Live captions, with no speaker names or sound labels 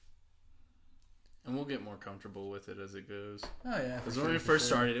we'll get more comfortable with it as it goes. Oh yeah. Because when we first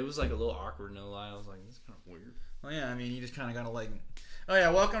started, it was like a little awkward. No lie, I was like, this is kind of weird. Well, yeah. I mean, you just kind of gotta like. Oh yeah.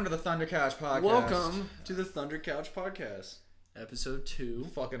 Welcome to the Thunder Couch podcast. Welcome to the Thunder Couch podcast, episode 2.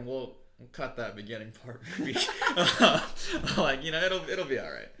 Fucking we'll cut that beginning part. Maybe. Like it'll be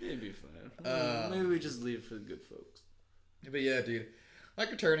all right. It'd be fine. Maybe we just leave it for the good folks. But yeah, dude.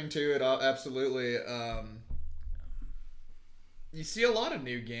 Like returning to it, absolutely. You see a lot of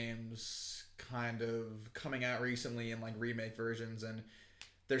new games kind of coming out recently in like remake versions, and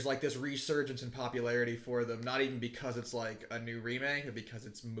there's like this resurgence in popularity for them, not even because it's like a new remake, but because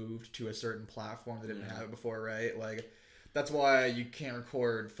it's moved to a certain platform that didn't have it before, right? Like, that's why you can't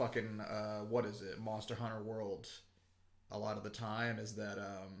record fucking, what is it, Monster Hunter World a lot of the time, is that,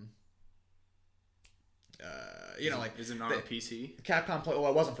 like... Is it not on PC? Capcom, well,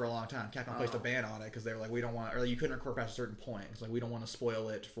 it wasn't for a long time. Capcom placed a ban on it because they were like, we don't want... Or you couldn't record past a certain point. It's like, we don't want to spoil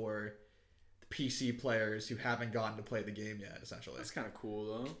it for the PC players who haven't gotten to play the game yet, essentially. That's kind of cool,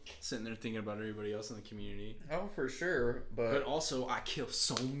 though. Sitting there thinking about everybody else in the community. Oh, for sure. But also, I kill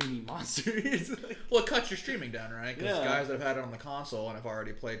so many monsters. Well, it cuts your streaming down, right? Because guys that have had it on the console and have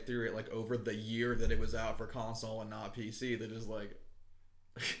already played through it, like, over the year that it was out for console and not PC, they're just like...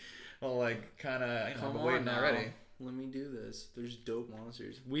 Well, like, kind of, I've been waiting already. Let me do this. There's dope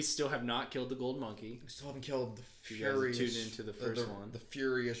monsters. We still have not killed the gold monkey. We still haven't killed the Furious... You guys tuned into the first one. The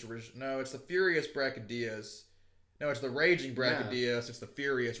Furious... No, it's the Furious Brachydios. No, it's the Raging Brachydios. Yeah. It's the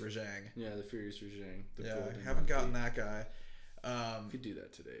Furious Rajang. Yeah, the Furious Rajang. I haven't gotten that guy. We could do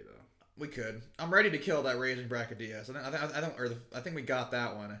that today, though. We could. I'm ready to kill that Raging Brachydios. I think we got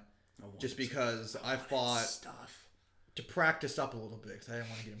that one. Just because I fought... Stuff. To practice up a little bit, because I didn't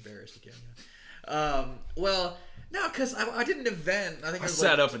want to get embarrassed again. Well, no, because I did an event. I think I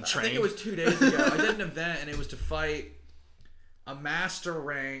sat up and trained. I think it was 2 days ago. I did an event, and it was to fight a master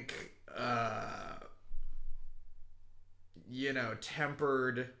rank,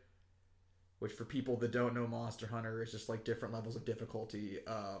 tempered. Which for people that don't know Monster Hunter is just like different levels of difficulty.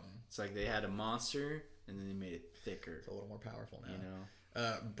 It's like they had a monster, and then they made it thicker. It's a little more powerful now. You know.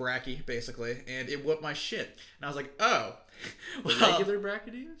 Bracky, basically, and it whooped my shit. And I was like, oh. The regular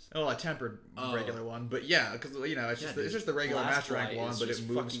Brachydios? Oh, a tempered regular one. But yeah, because, it's just the regular Master Rank one, but it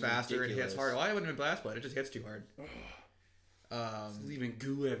moves faster and hits harder. Well, I wouldn't have been Blast Blade, it just hits too hard. It's leaving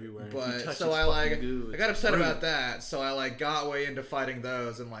goo everywhere. But, so I got upset about that, so I, got way into fighting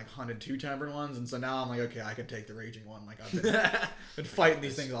those and, hunted 2 tempered ones, and so now I'm like, okay, I can take the Raging one. I've been fighting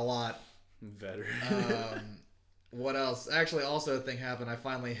these things a lot. Better. What else? Actually, also a thing happened. I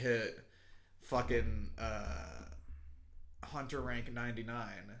finally hit fucking Hunter rank 99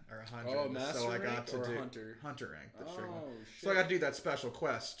 or 100. Oh, Master so I rank got to or do Hunter rank. Shit. So I got to do that special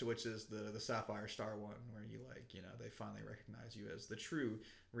quest, which is the Sapphire Star one, where you they finally recognize you as the true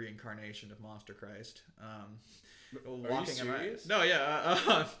reincarnation of Monster Christ. Are you serious? No,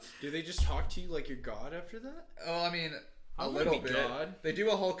 yeah. Do they just talk to you like you're God after that? Oh, I mean, a little bit. God. They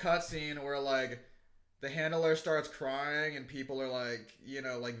do a whole cutscene where the handler starts crying and people are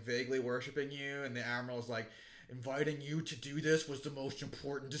vaguely worshiping you, and the admiral's like, inviting you to do this was the most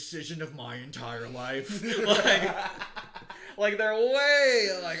important decision of my entire life. They're way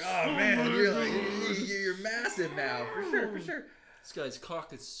oh man, you're massive now, for sure. This guy's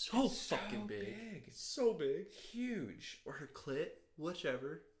cock is so fucking big. It's so big, huge, or her clit,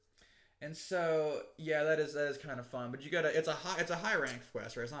 whichever. And so yeah, that is kind of fun. But it's a high rank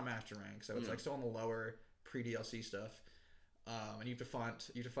quest, right? It's not master rank, so it's still in the lower pre DLC stuff. And you have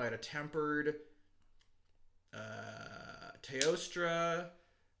to fight a tempered Teostra,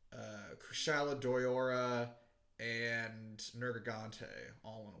 Kushala Doyora, and Nergigante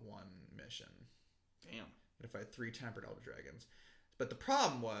all in one mission. Damn. You have to fight 3 tempered Elder Dragons. But the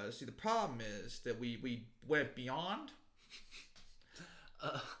problem is that we went beyond.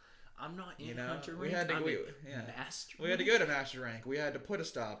 I'm not in Hunter rank. Master We had to go to Master rank. We had to put a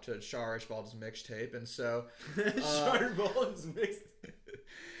stop to Shar Ishbald's mixtape, and so Shar Ishbald's mixtape.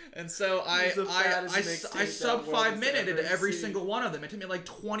 And so I sub 5-minuted every single one of them. It took me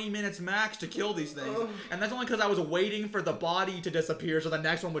 20 minutes max to kill these things. And that's only because I was waiting for the body to disappear so the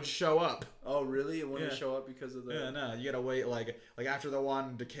next one would show up. Oh, really? It wouldn't show up because of the... Yeah, no. You gotta wait, after the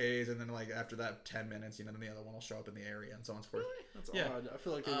one decays, and then, after that 10 minutes, then the other one will show up in the area, and so on and so forth. Really? That's odd. I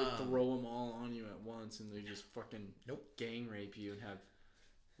feel like they would throw them all on you at once, and they just fucking gang rape you and have...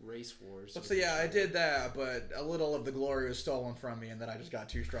 race wars. So yeah, I did that, but a little of the glory was stolen from me, and then I just got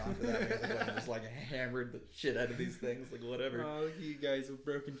too strong for that. Basically, I just hammered the shit out of these things, whatever. Oh, you guys with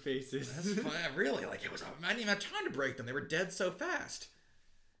broken faces. That's fine. Really, I didn't even have time to break them. They were dead so fast.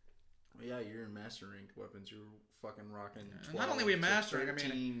 Well, yeah, you're in Master Rank weapons. You're fucking rocking. Not only are we mastering, I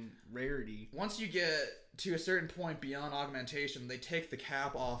mean, rarity. Once you get to a certain point beyond augmentation, they take the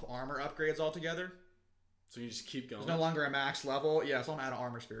cap off armor upgrades altogether. So you just keep going. It's no longer a max level. Yeah, so I'm out of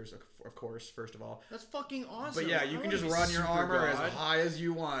armor spheres, of course, first of all. That's fucking awesome. But yeah, you can just run your armor as high as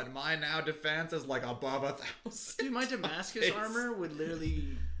you want. My now defense is like above 1,000. Dude, my Damascus armor would literally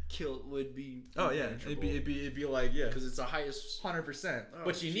would be. Oh yeah, it'd be like, yeah. Because it's the highest. 100%.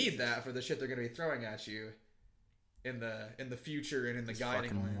 But you need that for the shit they're going to be throwing at you in the future and in the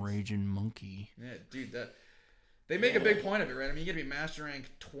guiding fucking lanes. Raging monkey. Yeah, dude, they make a big point of it, right? I mean, you gotta be master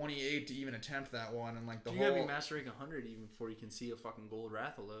rank 28 to even attempt that one, and like you gotta be master rank 100 even before you can see a fucking gold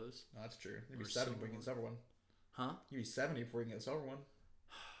Rathalos. No, that's true. You'd be 70 before you can get silver one. Huh? You'd be 70 before you can get a silver one.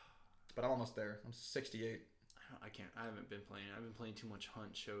 But I'm almost there. I'm 68. I can't. I haven't been playing. I've been playing too much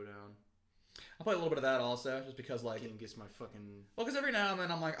Hunt Showdown. I'll play a little bit of that also, just because like game gets my fucking. Well, because every now and then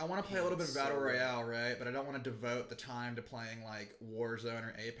I'm like, I want to play a little bit of Battle Royale, right? But I don't want to devote the time to playing like Warzone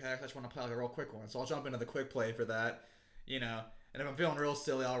or Apex. I just want to play like a real quick one. So I'll jump into the quick play for that, you know. And if I'm feeling real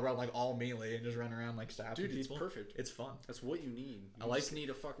silly, I'll run like all melee and just run around like stab people. Dude, it's perfect. It's fun. That's what you need. You just need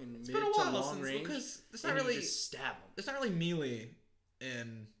a fucking it's mid been a while to long range. Because it's not really just stab them. It's not really melee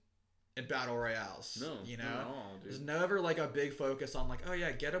in battle royales. No, you know, not at all, dude. There's never like a big focus on like, oh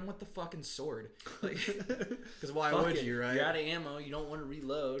yeah, get him with the fucking sword. Because why would you, right? You're out of ammo. You don't want to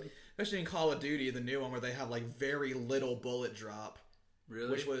reload. Especially in Call of Duty, the new one where they have like very little bullet drop. Really?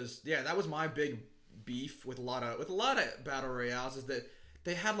 Which was that was my big beef with a lot of battle royales is that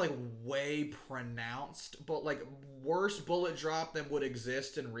they had like way pronounced but like worse bullet drop than would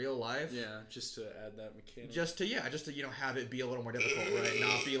exist in real life. Yeah, just to add that mechanic. Just to you know have it be a little more difficult, right?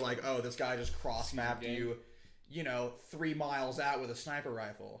 Not be like, oh, this guy just cross mapped you, 3 miles out with a sniper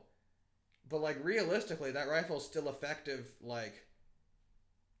rifle. But like realistically, that rifle is still effective. Like,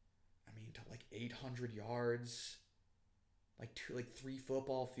 I mean, to like 800 yards. Like 3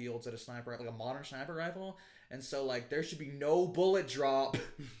 football fields at a sniper, like a modern sniper rifle, and so like there should be no bullet drop.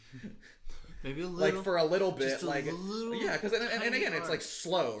 Maybe a little, like for a little bit, like yeah, because and again, it's like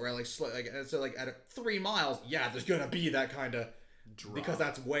slow, right? Like slow, like and so like at 3 miles, yeah, there's gonna be that kind of drop because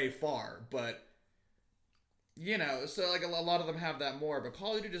that's way far, but so like a lot of them have that more, but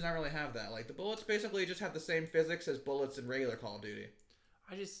Call of Duty does not really have that. Like the bullets basically just have the same physics as bullets in regular Call of Duty.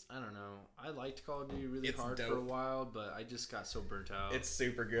 I don't know. I liked Call of Duty really hard for a while, but I just got so burnt out. It's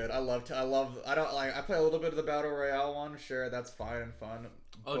super good. I play a little bit of the Battle Royale one. Sure, that's fine and fun.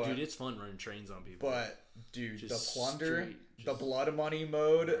 Oh, dude, it's fun running trains on people. But, dude, just the plunder, the blood money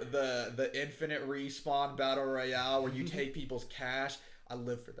mode, the infinite respawn Battle Royale where you take people's cash. I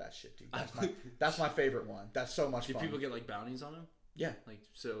live for that shit, dude. That's my favorite one. That's so much fun. Do people get, like, bounties on them? Yeah. Like,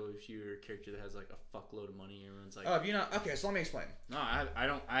 so if you're a character that has like a fuckload of money, everyone's like, oh, have you not? Okay, so let me explain. No, I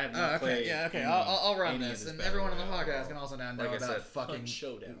have not played. Yeah, okay. I'll run this, and everyone on the podcast can also now know like that fucking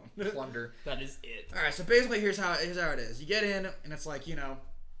showdown plunder. That is it. All right, so basically, here's how it is. You get in, and it's like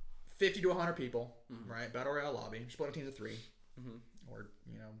 50 to 100 people, right? Battle Royale lobby. You split in teams of 3, or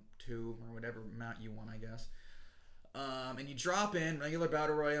 2, or whatever amount you want, I guess. And you drop in regular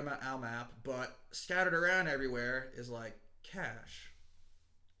Battle Royale map, but scattered around everywhere is like cash,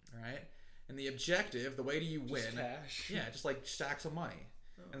 right? And the objective, the way do you win? Cash. Yeah, just like stacks of money.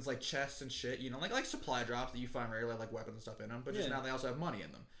 Oh. And it's like chests and shit, like supply drops that you find regularly, like weapons and stuff in them. But just now they also have money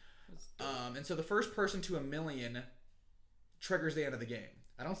in them. And so the first person to 1 million triggers the end of the game.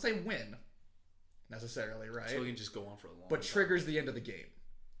 I don't say win necessarily, right? So we can just go on for a long. But triggers the end of the game.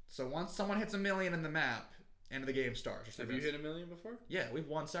 So once someone hits 1 million in the map, end of the game starts. Have you hit 1 million before? Yeah, we've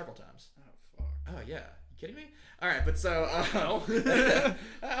won several times. Oh fuck. Oh yeah. Kidding me? All right, but so I'm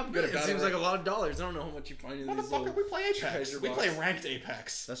good at it. Seems like a lot of dollars. I don't know how much you find in these. Motherfucker, we play Apex. We play ranked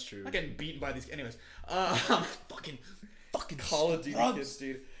Apex. That's true. I'm getting beaten by these. Anyways, fucking Call of Duty kids,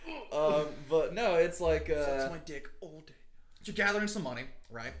 dude. But no, it's like that's my dick all day. You're gathering some money,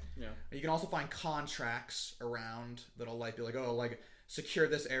 right? Yeah. You can also find contracts around that'll like be like, oh, like secure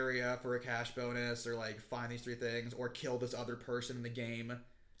this area for a cash bonus, or like find these 3 things, or kill this other person in the game.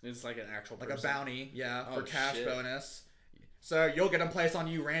 It's like an actual like person. a bounty, for cash bonus. So you'll get them placed on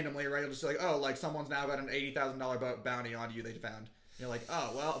you randomly, right? You'll just be like, oh, like someone's now got an $80,000 bounty on you they found. And you're like,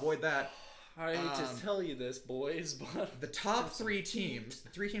 oh, well, avoid that. I hate to tell you this, boys, but the top 3 teams, the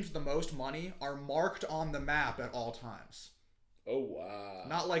 3 teams with the most money, are marked on the map at all times. Oh wow!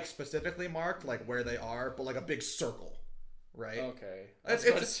 Not like specifically marked, like where they are, but like a big circle, right? Okay.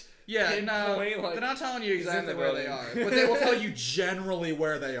 They're not telling you exactly where they are, but they will tell you generally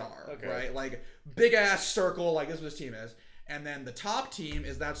where they are, right? Like big ass circle, like this is what this team is, and then the top team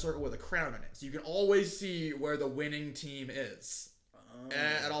is that circle with a crown in it, so you can always see where the winning team is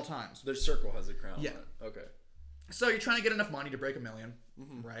at all times. Their circle has a crown. Yeah. On it. Okay. So you're trying to get enough money to break $1 million,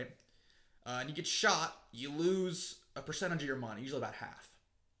 right? And you get shot, you lose a percentage of your money, usually about half.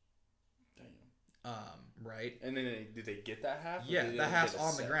 Damn. Right? And then did they get that half? Yeah, that half's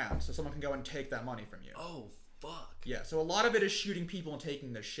on the ground, so someone can go and take that money from you. Oh, fuck. Yeah, so a lot of it is shooting people and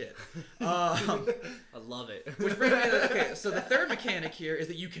taking their shit. I love it. Which brings me to, okay, so the third mechanic here is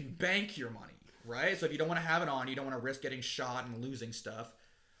that you can bank your money, right? So if you don't want to have it on, you don't want to risk getting shot and losing stuff.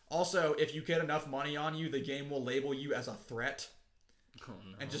 Also, if you get enough money on you, the game will label you as a threat. Oh,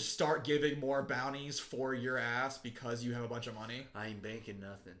 no. And just start giving more bounties for your ass because you have a bunch of money. I ain't banking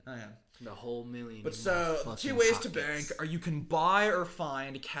nothing. Oh, yeah. The whole million. But so, 2 ways to bank are you can buy or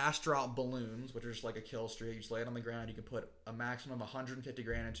find cash drop balloons, which are just like a kill streak. You just lay it on the ground. You can put a maximum of 150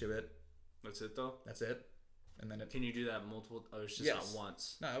 grand into it. That's it, though? That's it. And then Can you do that multiple? Oh, it's just not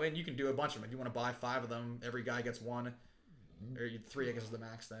once. No, I mean, you can do a bunch of them. If you want to buy 5 of them, every guy gets 1. Or 3, I guess, is the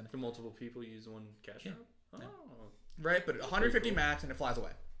max then. Can multiple people use one cash drop? Oh. Yeah. Right, but 150 cool. max and it flies away.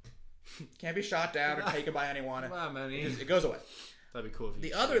 Can't be shot down or taken by anyone. It goes away. That'd be cool if you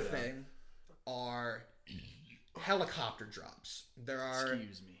The other thing are helicopter drops. There are,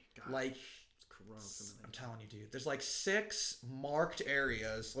 excuse me, God, like, I'm telling you, dude, there's like 6 marked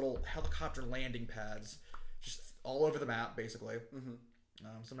areas, little helicopter landing pads, just all over the map, basically.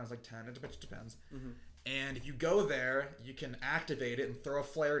 Sometimes like 10, it depends. And if you go there, you can activate it and throw a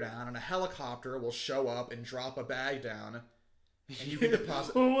flare down, and a helicopter will show up and drop a bag down, and you can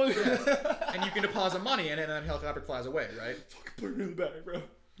deposit. And you can deposit money in it, and then the helicopter flies away, right? Fucking put it in the bag, bro.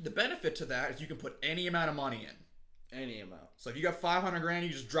 The benefit to that is you can put any amount of money in. Any amount. So if you got 500 grand,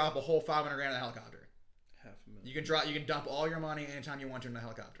 you just drop a whole 500 grand in the helicopter. $500,000. You can dump all your money anytime you want to in the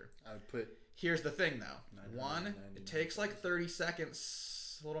helicopter. I would put. Here's the thing, though. One, it takes like 30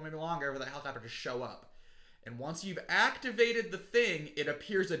 seconds, a little maybe longer, for the helicopter to show up. And once you've activated the thing, it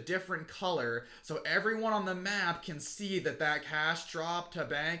appears a different color, so everyone on the map can see that cash drop to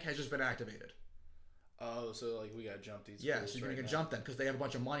bank has just been activated. Oh, so like we gotta jump these. Yeah, so you can jump them because they have a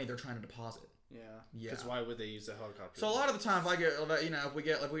bunch of money they're trying to deposit. Yeah. Yeah. Because why would they use the helicopter? So a lot of the time,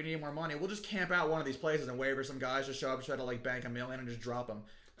 if we need more money, we'll just camp out one of these places and wait for some guys to show up and try to like bank $1 million and just drop them.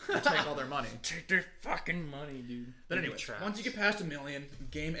 And take all their money. Take their fucking money, dude. But anyways, once you get past $1 million,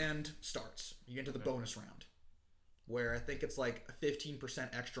 game end starts. You get into the bonus round, where I think it's like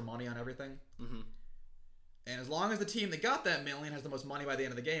 15% extra money on everything. And as long as the team that got that $1 million has the most money by the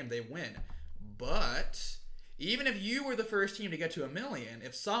end of the game, they win. But even if you were the first team to get to $1 million,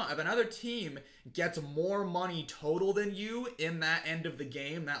 if another team gets more money total than you in that end of the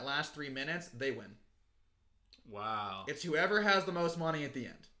game, that last 3 minutes, they win. Wow. It's whoever has the most money at the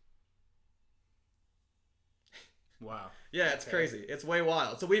end. Wow. Yeah, it's crazy. It's way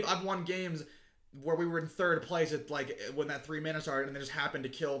wild. So I've won games where we were in third place at like when that 3 minutes started, and they just happened to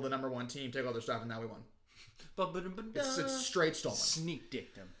kill the number 1 team, take all their stuff, and now we won. It's straight stolen. Sneak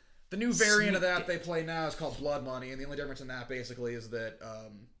dicked them. The new variant of that they play now is called Blood Money, and the only difference in that basically is that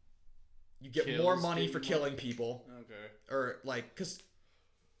you get more money for killing people. Okay. Or like, because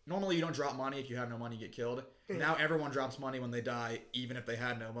normally you don't drop money if you have no money, you get killed. Now everyone drops money when they die, even if they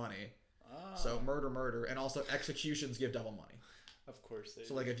had no money. So murder, and also executions give double money. Of course they do.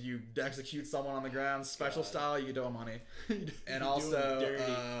 So like if you execute someone on the ground special style, you get double money. And also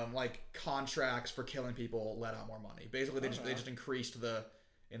like contracts for killing people let out more money. Basically they just increased the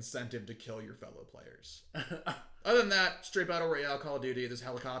incentive to kill your fellow players. Other than that, straight battle royale, Call of Duty, there's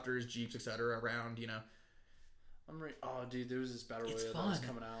helicopters, jeeps, etc. around, you know. Oh, dude, there was this battle royale that was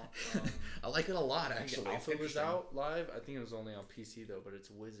coming out. I like it a lot, actually. Alpha was out live. I think it was only on PC though, but it's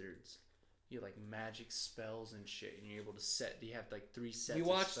Wizards. You have like magic spells and shit, and you're able to set. You have like 3 sets. You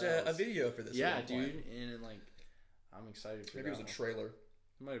watched a video for this. Yeah, dude, and like, I'm excited for that. Maybe it was a trailer.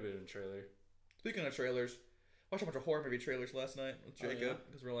 It might have been a trailer. Speaking of trailers, watched a bunch of horror movie trailers last night with Jacob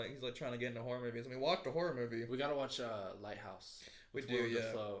because he's like trying to get into horror movies. And we watched a horror movie. We gotta watch Lighthouse. We do,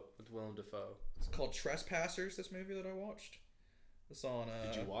 with Willem Dafoe. It's called Trespassers. This movie that I watched. It's on.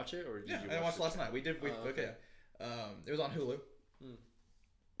 Did you watch it or did you? I watched it last night. We did. Okay. It was on Hulu.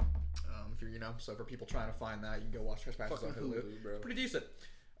 If you're, so for people trying to find that, you can go watch Trespassers on Hulu. Bro. It's pretty decent.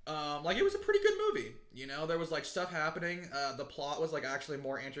 Like it was a pretty good movie. There was like stuff happening. The plot was like actually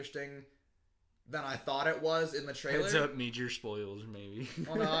more interesting than I thought it was in the trailer. Heads up, major spoilers, maybe.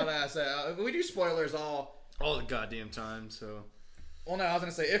 Well, no, we do spoilers all the goddamn time. So. Well, no, I was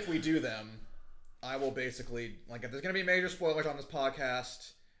gonna say if we do them, I will basically like if there's gonna be major spoilers on this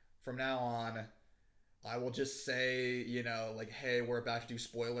podcast from now on. I will just say, like, hey, we're about to do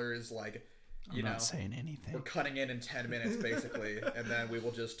spoilers, like, I'm not saying anything. We're cutting in 10 minutes, basically, and then we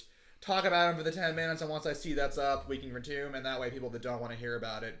will just talk about them for the 10 minutes, and once I see that's up, we can resume, and that way people that don't want to hear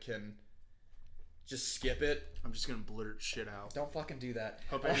about it can Just skip it. I'm just gonna blurt shit out. Don't fucking do that.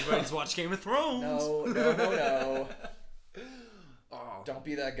 Hope everybody's watched Game of Thrones. No. Oh. Don't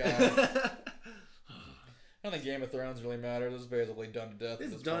be that guy. I don't think Game of Thrones really matters. It's basically done to death.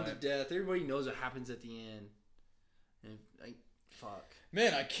 It's done to death. Everybody knows what happens at the end. And fuck.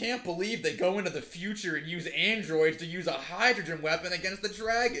 Man, I can't believe they go into the future and use androids to use a hydrogen weapon against the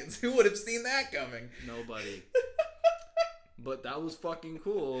dragons. Who would have seen that coming? Nobody. But that was fucking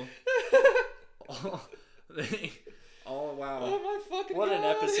cool. Oh wow! Oh my fucking what God. An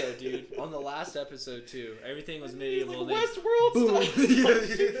episode, dude! On the last episode too, everything was medieval. Like Westworld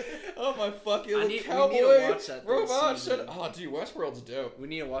stuff. Oh my fucking cowboy! We need to watch that robot shit. Oh, dude, Westworld's dope. We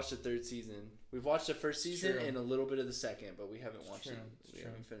need to watch the third season. We've watched the first season and a little bit of the second, but we haven't watched it. We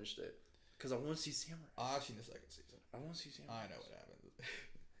haven't finished it because I want to see Samurai. I've seen the second season. I want to see Samurai. I know what happened.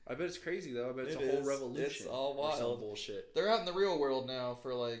 I bet it's crazy though. I bet it's a whole revolution. It's all wild. Some bullshit. They're out in the real world now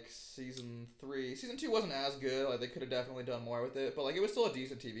for like season 3. Season 2 wasn't as good. Like they could have definitely done more with it, but like it was still a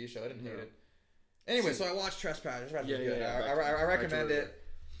decent TV show. I didn't hate it. Anyway, so I watched Trespass. Trespass was good. Yeah. I recommend it.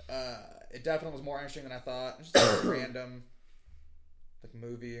 It definitely was more interesting than I thought. It's just a random like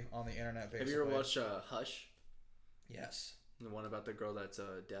movie on the internet. Basically. Have you ever watched Hush? Yes. The one about the girl that's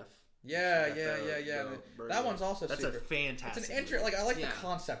deaf. Yeah. That one's also that's super. A fantastic. It's an like I like the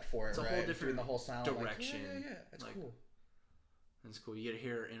concept for it. It's a right? whole different the whole sound direction. Like, yeah, it's like, cool. It's cool. You get to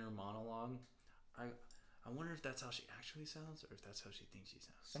hear her inner monologue. I wonder if that's how she actually sounds, or if that's how she thinks she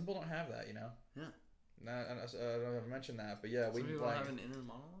sounds. Some people don't have that, you know. Yeah. I don't have mentioned that, but yeah, some people have an inner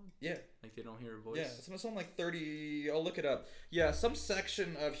monologue. Yeah. Like they don't hear her voice. Yeah, some like 30. I'll look it up. Yeah, some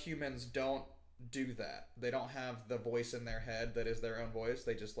section of humans don't do that. They don't have the voice in their head that is their own voice.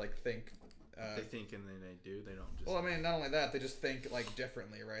 They just like think. They think and then they do. They don't just. Well, I mean, not only that, they just think like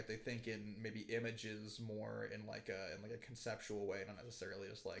differently, right? They think in maybe images more in like a conceptual way, not necessarily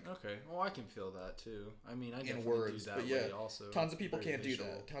just like. Okay, well, I can feel that too. I mean, I definitely words, do that but yeah, way also. Tons of people can't visual.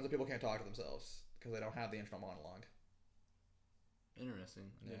 do that. Tons of people can't talk to themselves because they don't have the internal monologue.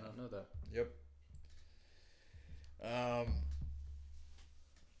 Interesting. I did not know that. Yep.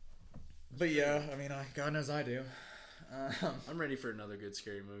 But yeah, I mean, God knows I do. I'm ready for another good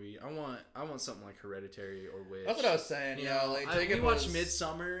scary movie. I want something like Hereditary or Witch. That's what I was saying. You know, like we watched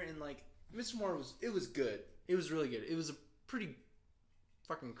Midsommar and like Midsommar was good. It was really good. It was a pretty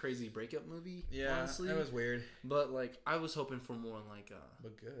fucking crazy breakup movie. Yeah, honestly, it was weird. But like I was hoping for more like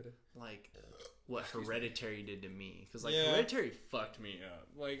but good. Like what Hereditary did to me, because like Hereditary fucked me up.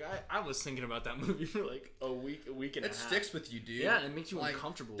 Like I was thinking about that movie for like a week and a half. It sticks with you, dude. Yeah, it makes you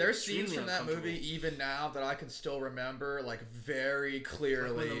uncomfortable. There's scenes from that movie even now that I can still remember like very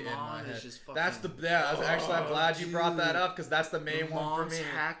clearly in my head. That's actually I'm glad you brought that up because that's the main one for me.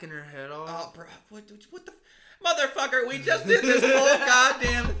 Hacking her head off. Oh, bro, what the. Motherfucker, we just did this whole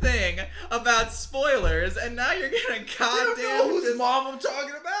goddamn thing about spoilers, and now you're gonna goddamn whose mom I'm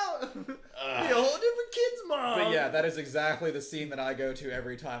talking about. A whole different kid's mom. But yeah, that is exactly the scene that I go to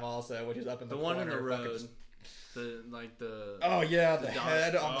every time, also, which is up in the one in corner, the road. The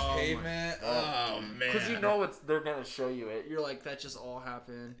head on the pavement. Oh man! Because they're gonna show you it. You're like, that just all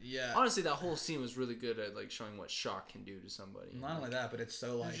happened. Yeah. Honestly, that whole scene was really good at like showing what shock can do to somebody. Not only that, but it's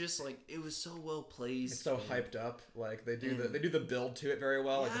so like. It was just like it was so well placed. It's so hyped up. Like they do the build to it very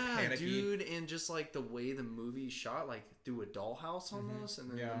well. Like the panicky. Dude, and just like the way the movie shot, like through a dollhouse almost, and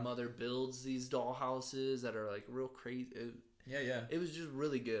then the mother builds these dollhouses that are like real crazy. It was just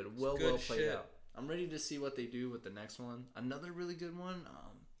really good. Well played out. I'm ready to see what they do with the next one. Another really good one.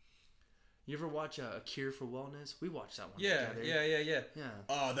 You ever watch A Cure for Wellness? We watched that one together. Yeah.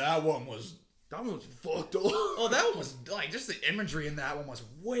 Oh, that one was fucked up. Oh, that one was like just the imagery in that one was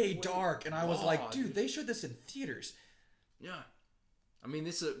way dark, and I was like, dude, they showed this in theaters. Yeah, I mean,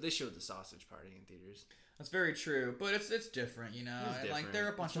 they showed the sausage party in theaters. That's very true, but it's different, you know. Like they're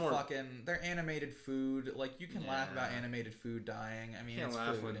a bunch of they're animated food. Like you can laugh about animated food dying. I mean, you can't it's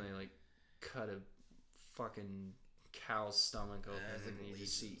laugh food. when they like cut a fucking cow's stomach open and you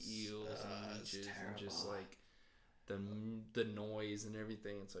just see eels and leeches and just like the noise and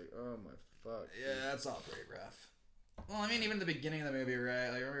everything. It's like, oh my fuck. Yeah, that's all pretty rough. Well, I mean, even the beginning of the movie, right?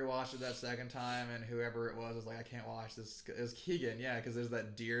 Like, I remember we watched it that second time, and whoever it was like, I can't watch this. It was Keegan, yeah, because there's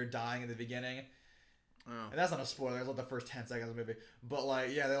that deer dying in the beginning. Oh. And that's not a spoiler. It's like the first 10 seconds of the movie. But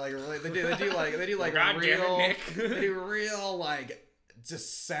like, yeah, they're like really, they do real like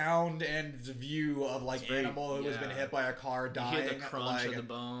just sound and view of like animal who has been hit by a car dying. You hear the crunch of the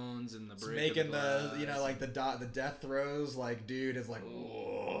bones and the break making of the you know, like the death throes. Like, dude is like,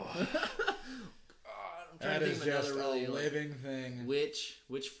 whoa. That is just a living thing. Which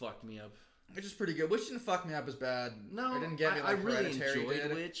fucked me up. Which is pretty good. Witch didn't fuck me up as bad. No, it didn't get me like I really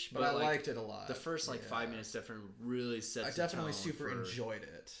enjoyed Witch, but I liked it a lot. The first 5 minutes definitely really sets. I definitely super enjoyed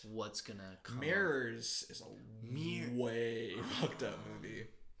it. What's gonna come? Mirrors is a way fucked up movie.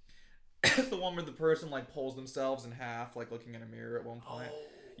 The one where the person pulls themselves in half, looking in a mirror at one point.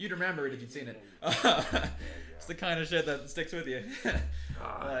 You'd remember it if you'd seen it. It's the kind of shit that sticks with you.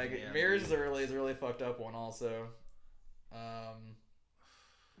 Mirrors is a really fucked up one also.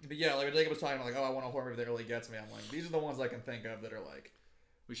 But yeah, when Jacob was talking about I want a horror movie that really gets me, I'm like, these are the ones I can think of that are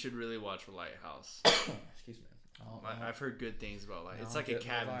we should really watch Lighthouse. Excuse me. I've heard good things about Lighthouse. It's like a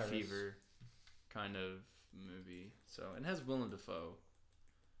cabin fever kind of movie. So it has Willem Dafoe.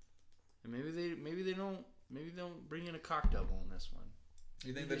 And maybe they don't bring in a cock double in this one.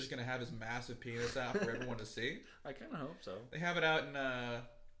 You think they're just gonna have his massive penis out for everyone to see? I kind of hope so. They have it out in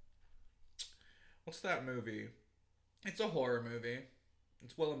what's that movie? It's a horror movie.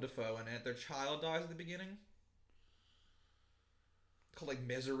 It's Willem Dafoe in it. Their child dies at the beginning. It's called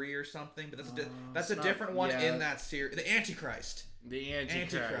Misery or something, but that's a different one in that series. The Antichrist. The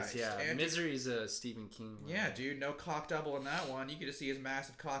Antichrist. Yeah. Misery is a Stephen King movie. Yeah, dude. No cock double in that one. You get to see his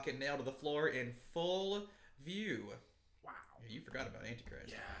massive cock get nailed to the floor in full view. Wow. Yeah, you forgot about Antichrist.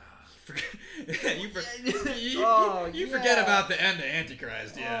 Yeah. You forget about the end of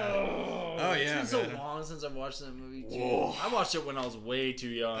Antichrist, yeah. Oh yeah. It's been so long since I've watched that movie too. Whoa. I watched it when I was way too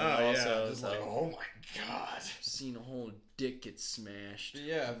young. Oh my god. Seen a whole dick get smashed.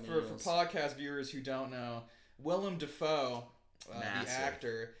 Yeah, for podcast viewers who don't know, Willem Dafoe, the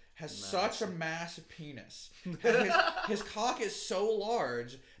actor, has such a massive penis. His cock is so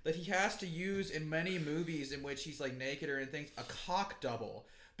large that he has to use in many movies in which he's naked or in things a cock double.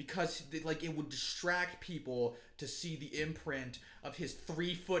 Because it would distract people to see the imprint of his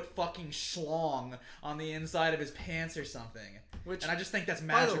 3-foot fucking schlong on the inside of his pants or something. And I just think that's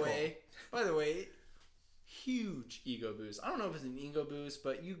magical. By the way, huge ego boost. I don't know if it's an ego boost,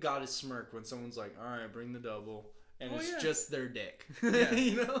 but you gotta smirk when someone's like, "All right, bring the double," and just their dick. Yeah.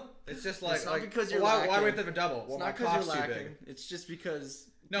 You know, it's just it's not because you're lacking. Why would they have a double? It's not because you're lacking. It's just because.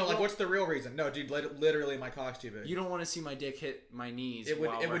 No, what's the real reason? No, dude, literally my cock's too big. You don't want to see my dick hit my knees. It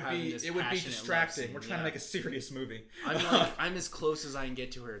would be distracting. We're trying to make a serious movie. I'm as close as I can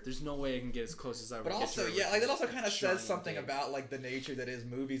get to her. There's no way I can get as close as I would get to her. But also, that also kind of says something about the nature that is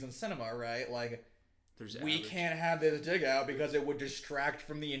movies and cinema, right? We can't have this dig out because it would distract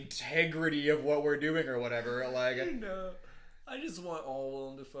from the integrity of what we're doing or whatever. No. I just want all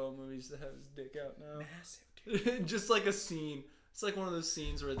Willem Dafoe movies to have his dick out now. Massive, dude. Just like a scene. It's like one of those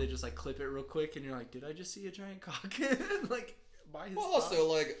scenes where they just clip it real quick and you're like, did I just see a giant cock? By his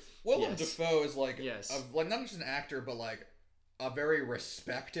also, Willem Dafoe is not just an actor, but a very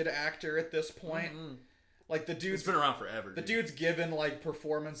respected actor at this point. Mm-hmm. The dude's been around forever. The dude's given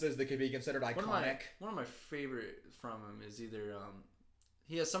performances that could be considered iconic. One of my favorite from him is either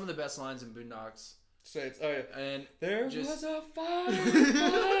he has some of the best lines in Boondocks. Say it's and there was a fight.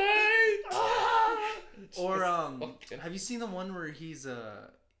 Or have you seen the one where he's a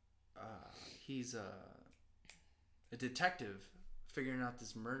detective figuring out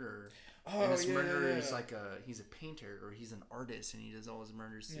this murder? And this murderer is he's a painter or he's an artist and he does all his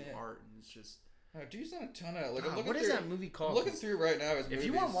murders through art, and it's just. Dude's done a ton of what is that movie called? I'm looking through right now. If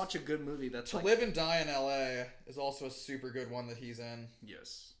you want to watch a good movie, that's To Live and Die in L.A. is also a super good one that he's in.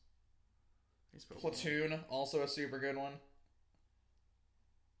 Yes. Platoon, also a super good one.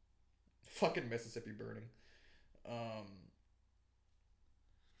 Fucking Mississippi Burning.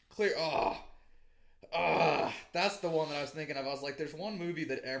 Clear. That's the one that I was thinking of. I was like, there's one movie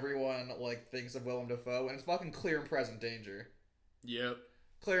that everyone thinks of Willem Dafoe, and it's fucking Clear and Present Danger. Yep.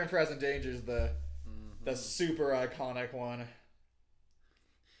 Clear and Present Danger is the super iconic one.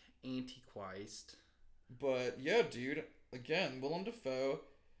 Antichrist. But yeah, dude. Again, Willem Dafoe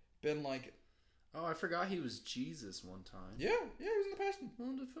been Oh, I forgot he was Jesus one time. Yeah, he was in The Passion.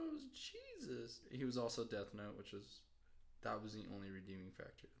 Willem Dafoe was Jesus. He was also Death Note, that was the only redeeming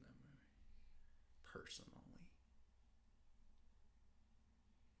factor in that movie. Personally.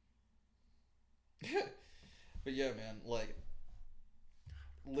 But yeah, man,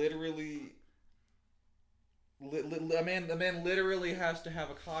 literally, the man literally has to have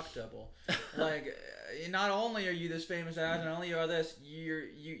a cock double. Not only are you this famous actor, not only are this,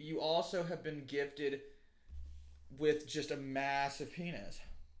 you also have been gifted with just a massive penis.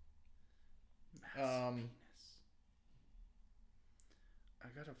 Massive penis. I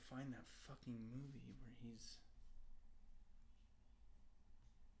gotta find that fucking movie where he's.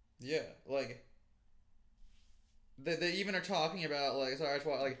 Yeah, they even are talking about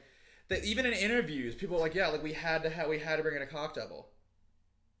that even in interviews, people are we had to bring in a cock double.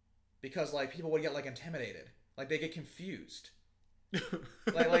 because like people would get like intimidated, like they get confused.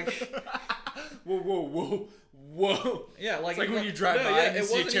 like whoa. Yeah, like it's like when you drive by and you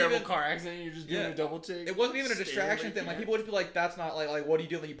see a terrible car accident and you're just doing a double take. It wasn't even a distraction thing. Like people would just be like, "That's not like what do you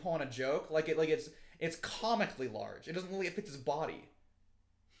do?" Like you pull on a joke. It's comically large. It doesn't really fit his body.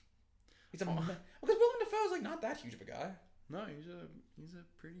 He's because Willem Dafoe's like not that huge of a guy. No, he's a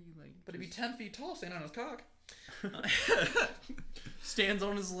pretty like. But he'd be 10 feet tall, standing on his cock. Stands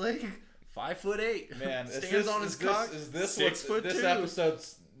on his leg. 5'8". Man, stands on his cock. Is this 6'2"? This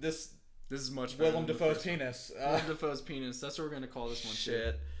episode's this is much better. Willem Dafoe's penis. Willem Dafoe's penis. That's what we're gonna call this one.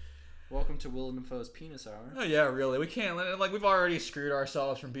 Shit. Too. Welcome to Willem Dafoe's Penis Hour. Oh yeah, really. We can't like we've already screwed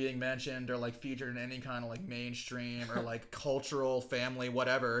ourselves from being mentioned or like featured in any kind of like mainstream or like cultural family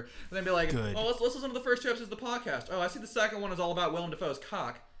whatever. And then be like, good. Oh, let's listen to the first 2 episodes of the podcast. Oh, I see the second one is all about Willem Dafoe's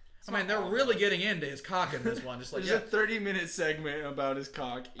cock. I mean, they're really getting into his cock in this one. Just like there's a 30-minute segment about his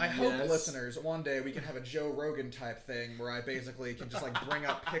cock. I hope listeners one day we can have a Joe Rogan type thing where I basically can just like bring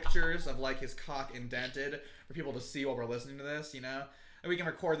up pictures of like his cock indented for people to see while we're listening to this. You know. And we can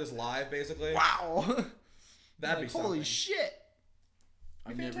record this live, basically. Wow. That'd be something. Holy shit.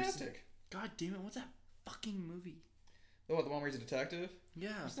 Fantastic. God damn it, what's that fucking movie? The one where he's a detective? Yeah.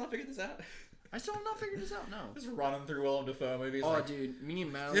 You still not figured this out? I still have not figured this out, no. Just running through Willem Dafoe movies. Oh, like, dude, me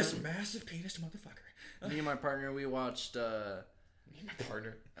and Madeline. This massive penis motherfucker. Me and my partner, we watched, Me and my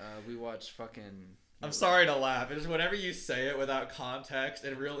partner. We watched fucking... I'm sorry to laugh. It is whenever you say it without context,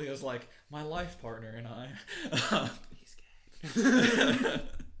 it really is like, my life partner and I...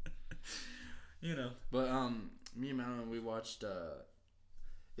 You know. But me and Madeline, we watched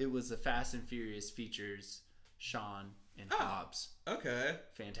it was the Fast and Furious features Sean and Hobbs. Okay.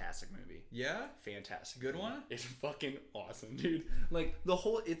 Fantastic movie. Yeah? Fantastic. Good one? It's fucking awesome, dude. Like the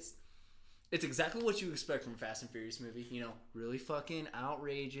whole it's exactly what you expect from a Fast and Furious movie, you know, really fucking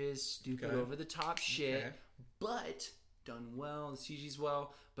outrageous, stupid over the top shit, but done well, the CG's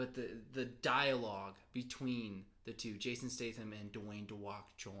well, but the dialogue between the two, Jason Statham and Dwayne The Rock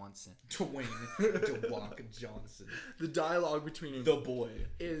Johnson. The dialogue between them. The boy.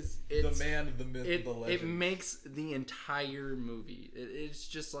 It's the man, the myth, the legend. It makes the entire movie. It's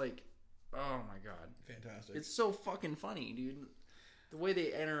just like, oh my god. Fantastic. It's so fucking funny, dude. The way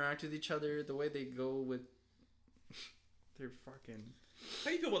they interact with each other, the way they go with their fucking... How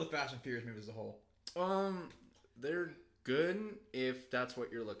do you feel about the Fast and Furious movies as a whole? They're good if that's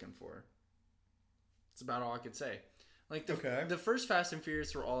what you're looking for. It's about all I could say. Like the first Fast and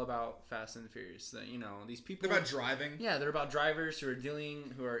Furious were all about Fast and Furious. That, you know, these people. They're about driving. Yeah, they're about drivers who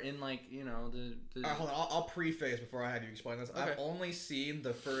are in like, you know, the. All right, hold on. I'll preface before I have you explain this. Okay. I've only seen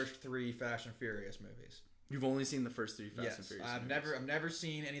the first 3 Fast and Furious movies. You've only seen the first 3 Fast and Furious. I've never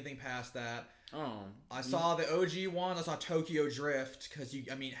seen anything past that. Oh. I saw the OG one. I saw Tokyo Drift because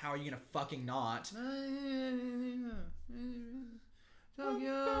how are you gonna fucking not?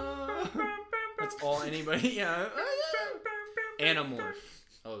 Tokyo. That's all anybody. Yeah. Animorph.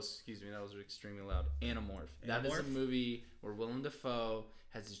 Oh, excuse me. That was extremely loud. Animorph. That is a movie where Willem Dafoe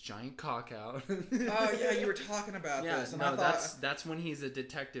has his giant cock out. Oh yeah, you were talking about this. And no, that's when he's a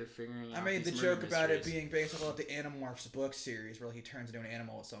detective figuring out. I made the joke about it being based off the Animorphs book series, where he turns into an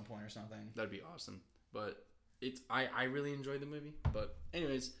animal at some point or something. That'd be awesome. But I really enjoyed the movie. But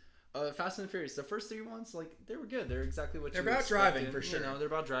anyways, Fast and Furious, the first 3 ones, like, they were good. They're exactly what they're you about expected. driving for sure. You know, they're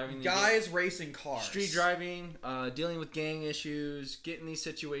about driving. Guys racing cars, street driving, dealing with gang issues, getting these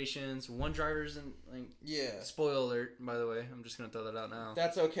situations. One driver's in Spoiler alert, by the way. I'm just gonna throw that out now.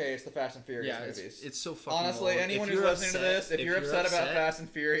 That's okay. It's the Fast and Furious movies. It's so fucking honestly. old. Anyone who's listening to this, if you're upset about Fast and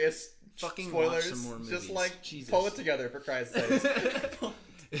Furious, fucking spoilers, watch some more movies. Just like Jesus. pull it together for Christ's sake.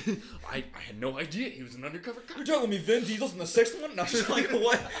 I had no idea he was an undercover cop. You're telling me Vin Diesel's in the 6th one? No, just like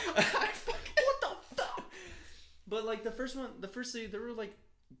what? What the fuck? But like the first 3, they were like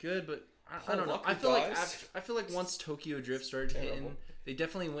good, but I don't know. I feel like once Tokyo Drift started hitting, they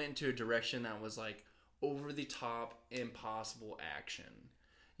definitely went into a direction that was like over the top, impossible action.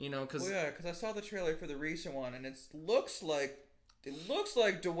 You know, because I saw the trailer for the recent one, and it looks like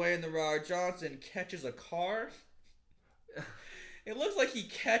Dwayne The Rock Johnson catches a car. It looks like he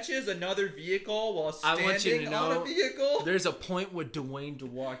catches another vehicle while standing on a vehicle. There's a point where Dwayne The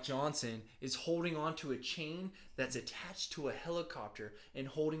Rock Johnson is holding onto a chain that's attached to a helicopter and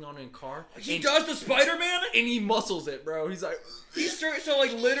holding on to a car. He does the Spider-Man? And he muscles it, bro. He's like... So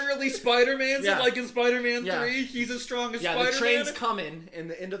like literally Spider-Man's like in Spider-Man 3, he's as strong as Spider-Man? Yeah, the train's coming and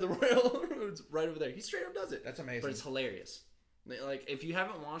the end of the railroad's right over there. He straight up does it. That's amazing. But it's hilarious. Like, if you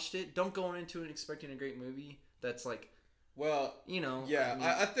haven't watched it, don't go into it expecting a great movie that's like... Well, you know, yeah,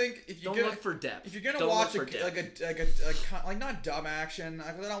 I think if you're don't look for depth. If you're gonna watch like not dumb action,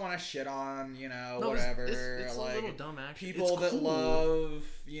 I don't want to shit on, you know, whatever. It's like a little dumb action. People that love,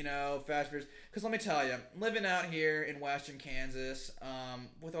 you know, Fast Furious. Because let me tell you, living out here in Western Kansas,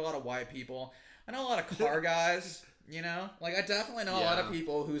 with a lot of white people, I know a lot of car guys. You know, like I definitely know a lot of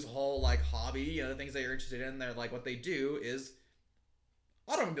people whose whole like hobby, you know, the things they're interested in, they're like what they do is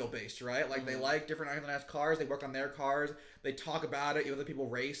automobile based, right? Like they like different iconic cars, they work on their cars, they talk about it, other people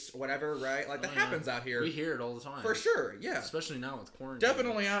race, whatever, right? Like that happens out here. We hear it all the time. For sure, yeah. Especially now with quarantine.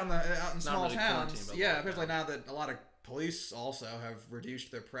 Definitely out in small towns. Yeah, especially now that a lot of police also have reduced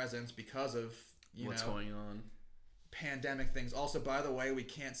their presence because of what's going on. Pandemic things. Also, by the way, we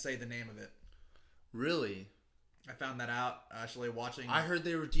can't say the name of it. Really? I found that out actually watching. I heard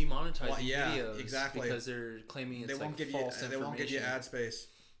they were demonetizing videos. Exactly. Because they're claiming it's false information. They won't give you ad space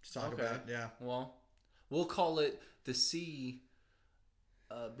to talk about. Yeah. Well, we'll call it the Sea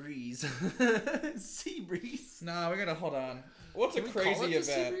Breeze. Sea Breeze. No, we're gonna hold on. What's a crazy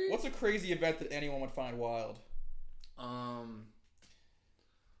event? What's a crazy event that anyone would find wild?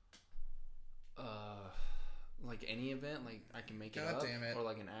 Like any event, like I can make it up, damn it. Or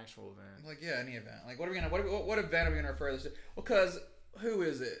like an actual event. Like any event. Like what event are we gonna refer this to? Well, because who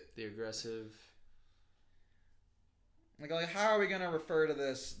is it? The aggressive. Like how are we gonna refer to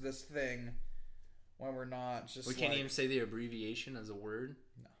this thing when we're not just? We can't even say the abbreviation as a word.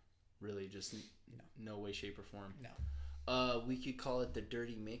 No. Really, just no way, shape, or form. No. We could call it the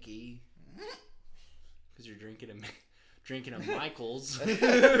Dirty Mickey. Because you're drinking a Michael's.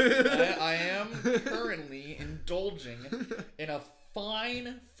 I am currently indulging in a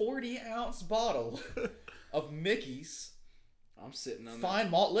fine 40-ounce bottle of Mickey's. I'm sitting on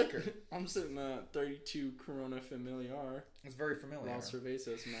fine malt liquor. I'm sitting on 32 Corona Familiar. It's very familiar. Las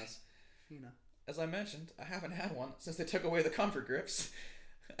Cervezas Mas. As I mentioned, I haven't had one since they took away the comfort grips.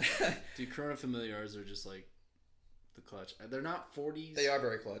 Dude, Corona Familiars are just like the clutch. They're not 40s. They are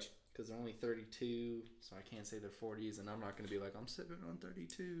very clutch. Because they're only 32, so I can't say they're 40s, and I'm not going to be like, I'm sipping on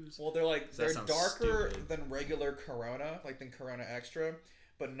 32s. Well, they're darker than regular Corona, like than Corona Extra,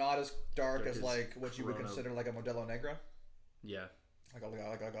 but not as dark as like what you would consider like a Modelo Negra. Yeah. Like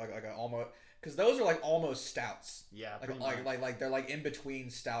a almost, because those are like almost stouts. Yeah. Like they're like in between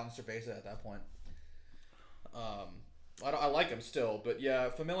stout and cerveza at that point. I like them still, but yeah,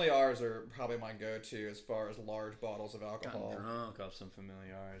 Familiars are probably my go-to as far as large bottles of alcohol. Got drunk off some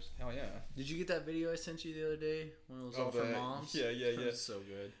Familiars. Hell yeah! Did you get that video I sent you the other day when it was all for moms? Yeah. It's so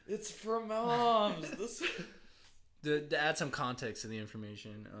good. It's for moms. To add some context to the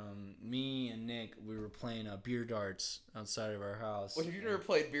information, me and Nick, we were playing beer darts outside of our house. Well, if you've never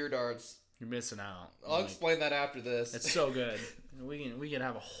played beer darts, you're missing out. I'll explain that after this. It's so good. We can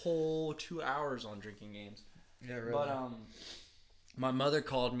have a whole 2 hours on drinking games. Yeah, really. But my mother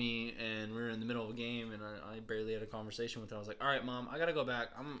called me and we were in the middle of a game and I barely had a conversation with her. I was like, "All right, Mom, I gotta go back.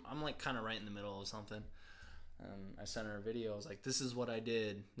 I'm like kind of right in the middle of something." I sent her a video. I was like, "This is what I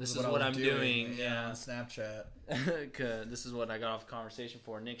did. This is what I'm doing." Yeah, on Snapchat. This is what I got off the conversation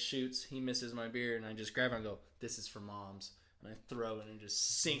for. Nick shoots. He misses my beer, and I just grab it and go, "This is for Moms." And I throw it and it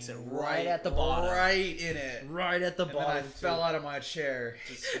just sinks it right at the bottom. Right in it. Right at the bottom. And I fell out of my chair.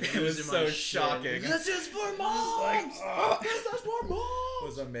 It was so shocking. This is for Moms! This is for Moms! It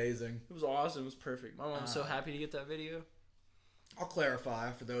was amazing. It was awesome. It was perfect. My mom was so happy to get that video. I'll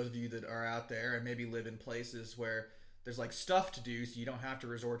clarify for those of you that are out there and maybe live in places where there's like stuff to do so you don't have to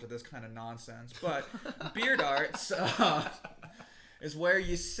resort to this kind of nonsense. But beer darts is where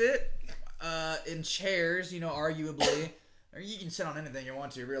you sit in chairs, arguably. Or you can sit on anything you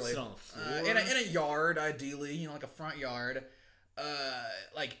want to, really. Sit on the floor. In a yard, ideally, like a front yard.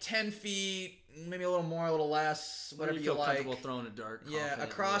 Like 10 feet, maybe a little more, a little less, whatever you like. Comfortable throwing a dart. Yeah,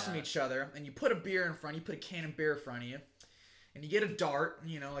 across from each other. And you put a beer in front, you put a can of beer in front of you. And you get a dart,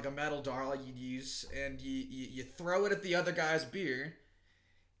 like a metal dart like you'd use. And you throw it at the other guy's beer.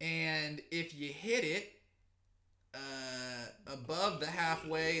 And if you hit it above the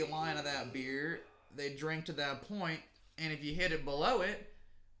halfway line of that beer, they drink to that point. And if you hit it below it,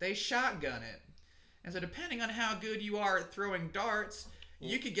 they shotgun it. And so depending on how good you are at throwing darts,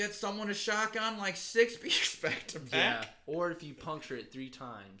 you could get someone to shotgun like 6 beers back to back. Yeah, or if you puncture it 3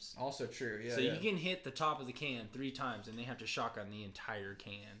 times. Also true, yeah. So you can hit the top of the can 3 times, and they have to shotgun the entire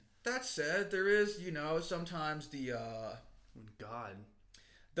can. That said, there is, sometimes the... God.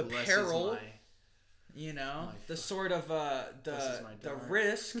 The peril... the sort of the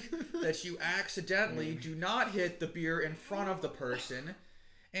risk that you accidentally do not hit the beer in front of the person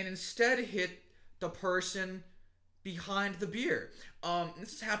and instead hit the person behind the beer.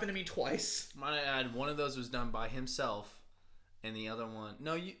 This has happened to me twice. Might I add, one of those was done by himself. And the other one,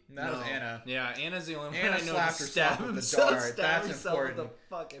 that was Anna. Yeah, Anna's the only one I know slapped herself with the dart. That's important. With the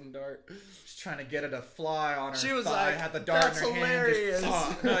fucking dart. She's trying to get it to fly on her. She was thigh, like, had the dart in her hilarious.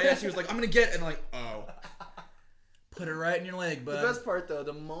 hand. No, yeah, she was like, I'm gonna get it, and like, oh, put it right in your leg, bud. The best part though,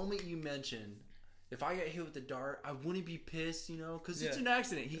 the moment you mentioned, if I get hit with the dart, I wouldn't be pissed, because it's an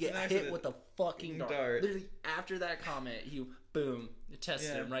accident. He get hit with a fucking dart. Literally after that comment, he boom, it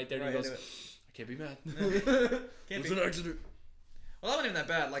tested him right there. And he goes, I can't be mad. It was an accident. Well, that wasn't even that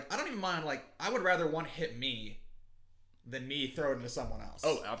bad. Like, I don't even mind. Like, I would rather one hit me than me throw it into someone else.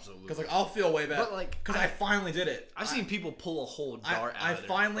 Oh, absolutely. Because I'll feel way bad. But because I finally did it. I've seen people pull a whole dart out of there. I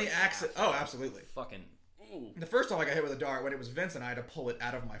finally Oh, absolutely. Fucking. Ooh. The first time I got hit with a dart, when it was Vincent, I had to pull it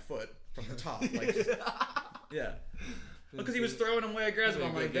out of my foot from the top. Like, yeah. Because he was throwing him way aggressive.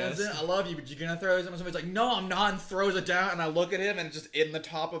 I'm like, Vincent, I love you, but you're gonna throw it. Somebody's like, no, I'm not, and throws it down, and I look at him, and it's just in the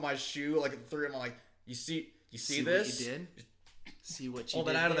top of my shoe, like through him. I'm like, you see this? What you did? See what you did? Hold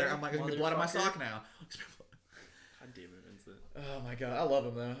it out of there. I'm like, there's gonna be blood on my sock now. God damn it, Vincent. Oh my god, I love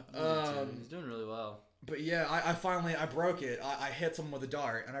him though. He's doing really well. But yeah, I finally broke it. I hit someone with a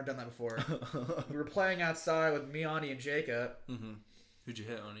dart, and I've done that before. We were playing outside with me, Andy, and Jacob. Mm-hmm. Who'd you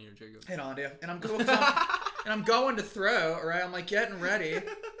hit, Andy or Jacob? Hit Andy, and I'm going to throw. Right, I'm like getting ready,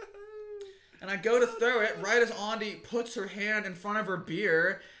 and I go to throw it right as Andy puts her hand in front of her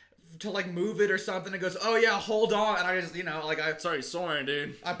beer to like move it or something. And goes, oh yeah, hold on, and I just sorry, soaring,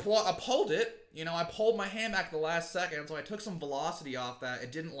 dude. I pulled it. I pulled my hand back at the last second, so I took some velocity off that.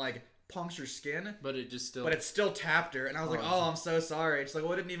 It didn't like puncture skin, but it still tapped her, and I was like, oh, I'm so sorry. It's like,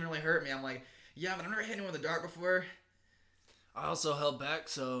 well, it didn't even really hurt me. I'm like, yeah, but I've never hit anyone with a dart before. I also held back,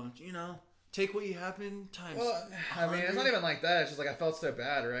 so take what you happen times. Well, I mean, it's not even like that. It's just like I felt so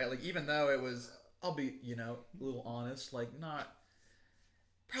bad, right? Like, even though it was, I'll be a little honest, like,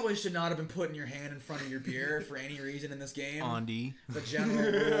 probably should not have been putting your hand in front of your beer for any reason in this game. Andy. The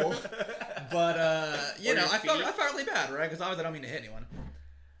general rule. But, I felt really bad, right? Because obviously I don't mean to hit anyone.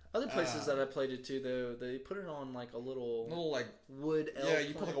 Other places that I played it to, though, they put it on like a little like wood elk. Yeah,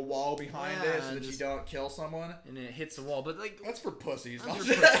 you put like a wall behind it so that you don't kill someone. And it hits the wall, but like that's for pussies. Where's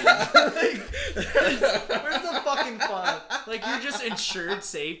the fucking fun? Like, you're just ensured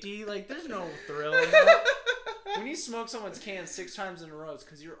safety. Like, there's no thrill in that. When you smoke someone's can 6 times in a row, it's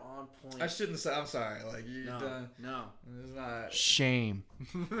because you're on point. I shouldn't say. I'm sorry. Like, no, it's not shame.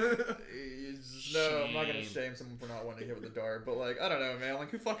 No, I'm not gonna shame someone for not wanting to hit with a dart. But like, I don't know, man. Like,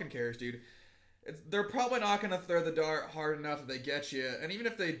 who fucking cares, dude? They're probably not gonna throw the dart hard enough that they get you, and even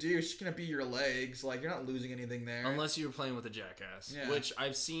if they do, it's just gonna be your legs. Like, you're not losing anything there, unless you're playing with a jackass. Yeah. Which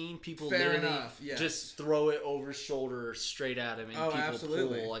I've seen people yes. just throw it over shoulder straight at him, and people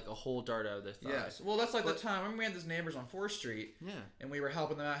pull like a whole dart out of their thighs. Yes. Well, that's like the time. Remember we had these neighbors on 4th Street. Yeah. And we were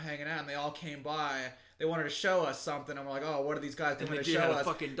helping them out, hanging out, and they all came by. They wanted to show us something. I'm like, oh, what are these guys doing to show us?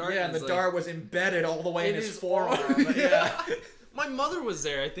 Fucking dart, yeah, and the dart was embedded all the way in his forearm. Yeah. My mother was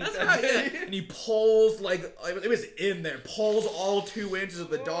there, I think. That's right, yeah. And he pulls, like, it was in there, pulls all 2 inches of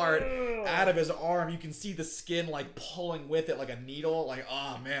the dart out of his arm. You can see the skin, like, pulling with it like a needle. Like,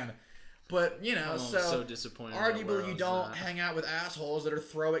 oh, man. But, so disappointed. Arguably, you don't hang out with assholes that are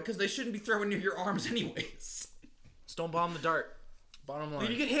throwing, because they shouldn't be throwing near your arms anyways. Just don't bomb the dart. Bottom line.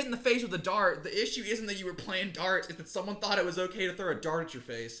 When you get hit in the face with a dart, the issue isn't that you were playing darts, it's that someone thought it was okay to throw a dart at your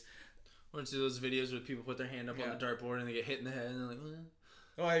face. I went to those videos where people put their hand up on the dartboard and they get hit in the head and they're like,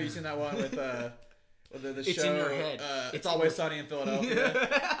 oh, have you seen that one with the it's show? In your head. It's Always Sunny in Philadelphia.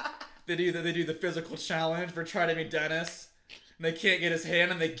 They do the physical challenge for trying to meet Dennis. And they can't get his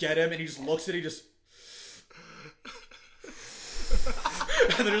hand and they get him and he just looks at it, he just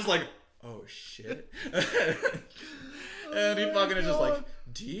and they're just like, oh shit. And he fucking is just like,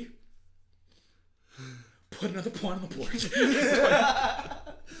 D? Put another point on the board.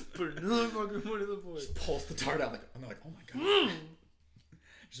 Put another fucking point on the board. Just pulls the dart out. I'm like, oh my god.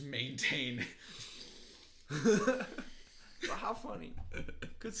 Just maintain. But how funny.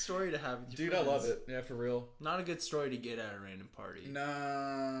 Good story to have with your friends. I love it. Yeah, for real. Not a good story to get at a random party. No.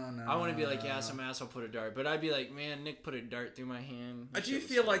 I want to be like, yeah, some asshole put a dart. But I'd be like, man, Nick put a dart through my hand. I do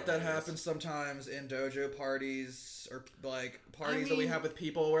feel like that happens sometimes in dojo parties or like parties that we have with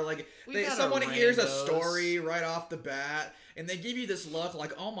people where like someone hears a story right off the bat and they give you this look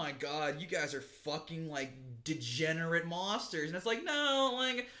like, oh my god, you guys are fucking like degenerate monsters. And it's like, no,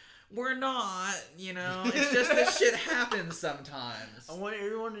 like... we're not, it's just that shit happens sometimes. I want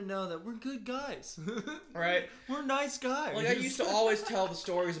everyone to know that we're good guys. Right? We're nice guys. Like, I used to always tell the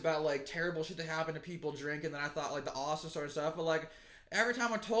stories about, like, terrible shit that happened to people drinking, and I thought, like, the awesome sort of stuff, but, like, every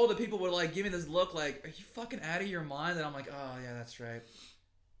time I told it, people would, like, give me this look like, are you fucking out of your mind? And I'm like, oh, yeah, that's right.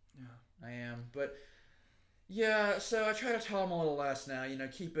 Yeah, I am. But... Yeah, so I try to tell them a little less now. You know,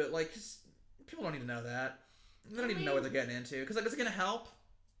 keep it like, 'cause people don't need to know that. They don't even know what they're getting into. Because like, is it gonna help?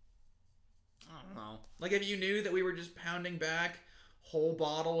 I don't know. Like, if you knew that we were just pounding back whole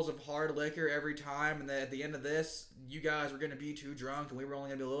bottles of hard liquor every time, and that at the end of this, you guys were gonna be too drunk, and we were only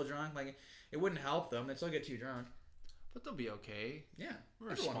gonna be a little drunk, like, it wouldn't help them. They'd still get too drunk. But they'll be okay. Yeah. We're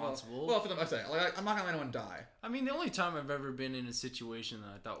responsible. Well, for them, I'm saying, like, I'm not gonna let anyone die. I mean, the only time I've ever been in a situation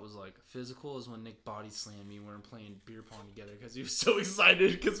that I thought was like physical is when Nick body slammed me when we were playing beer pong together because he was so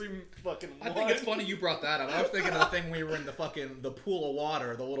excited because we fucking won. I think it's funny you brought that up. I was thinking of the thing we were in the pool of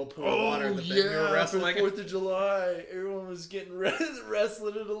water, the little pool of water, the thing we were wrestling. 4th of July, everyone was getting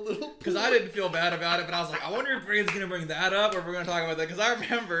wrestling in a little pool. Because I didn't feel bad about it, but I was like, I wonder if Brandon's gonna bring that up or if we're gonna talk about that. Because I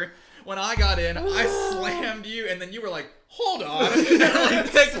remember when I got in, I slammed you, and then you were like, hold on. And I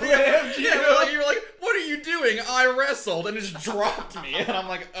slammed you. Yeah, you were like, what are you doing? I wrestled, and it just dropped me. And I'm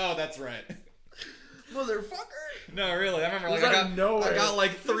like, oh, that's right. Motherfucker. No, really. I remember I got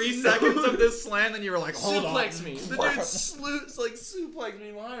like 3 seconds of this slam, and you were like, hold on. Suplex me. The dude suplexed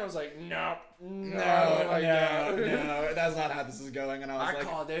me behind. I was like, no, that's not how this is going. And I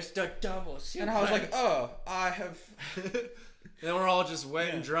call this the double suplex. And I was like, oh, I have... Then we're all just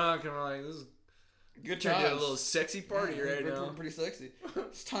wet and drunk, and we're like, this is good time. A little sexy party right now. We're pretty sexy.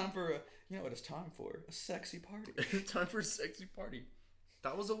 It's time for you know what it's time for? A sexy party. Time for a sexy party.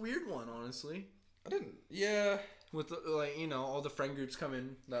 That was a weird one, honestly. I didn't. Yeah. With the, all the friend groups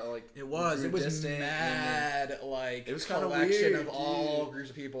coming. That like it was mad. Like it was kind of collection weird, of all groups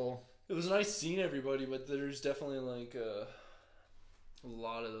of people. It was nice seeing everybody, but there's definitely like a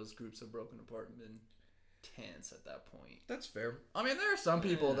lot of those groups have broken apart and been tense at that point. That's fair. I mean, there are some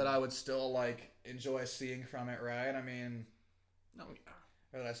people that I would still like enjoy seeing from it, right? I mean, or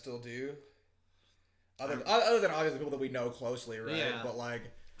that I still do. Other than obviously people that we know closely, right? Yeah. But like,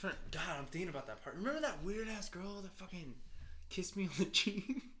 God, I'm thinking about that part. Remember that weird ass girl that fucking kissed me on the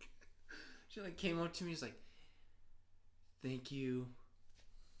cheek? She like came up to me, and was like, "Thank you,"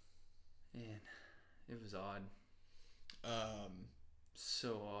 and it was odd.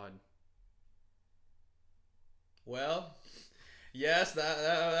 So odd. Well, yes,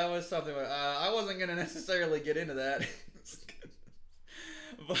 that was something. I wasn't gonna necessarily get into that,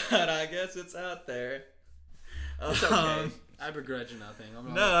 but I guess it's out there. It's okay. I begrudge nothing. I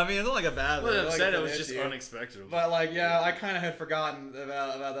mean it's not like a bad thing. Well, said it was just unexpected. But like, yeah, I kind of had forgotten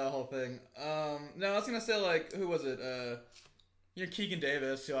about that whole thing. No, I was gonna say like, who was it? Keegan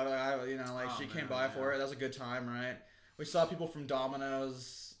Davis, who she came by for it. That was a good time, right? We saw people from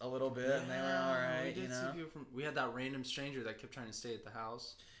Domino's a little bit, and they were all right. We had that random stranger that kept trying to stay at the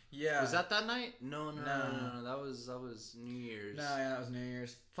house. Yeah. Was that night? No. That was New Year's. No, yeah, that was New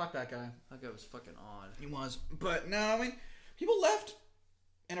Year's. Fuck that guy. That guy was fucking odd. He was. But no, I mean, people left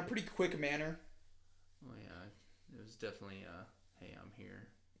in a pretty quick manner. Oh yeah, it was definitely hey, I'm here.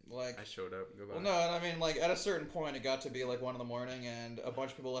 Like I showed up. Goodbye. Well, no, I mean, like at a certain point, it got to be like 1 a.m, and a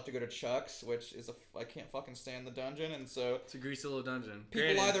bunch of people left to go to Chuck's, which is I can't fucking stand the dungeon, and so it's a greasy little dungeon.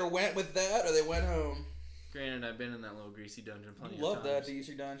 People either went with that or they went home. Granted, I've been in that little greasy dungeon plenty of times. Love that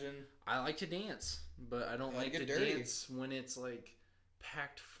greasy dungeon. I like to dance, but I don't like to dance when it's like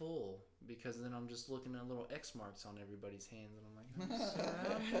packed full, because then I'm just looking at little X marks on everybody's hands, and I'm like,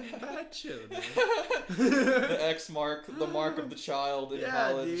 I'm bad children. The X mark, the mark of the child in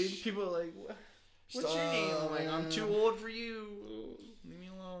college. Yeah, dude. People are like, what's your name? I'm like, I'm too old for you. Leave me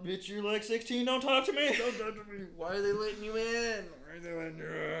alone. Bitch, you're like 16. Don't talk to me. Don't talk to me. Why are they letting you in? Why are they letting you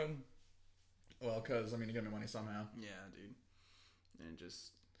in? Well, because, I mean, you give me money somehow. Yeah, dude. And it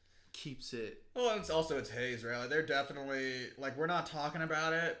just keeps it. Well, it's haze, right? Like, they're definitely, like, we're not talking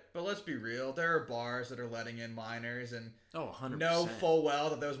about it, but let's be real. There are bars that are letting in minors and 100%. Know full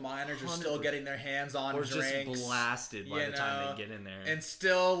well that those minors are still getting their hands on drinks. Or just blasted by the time they get in there. And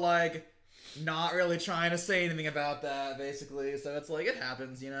still, like, not really trying to say anything about that, basically. So it's like, it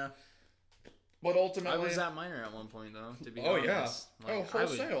happens, But ultimately, I was that minor at one point, though. To be honest, yeah. Like,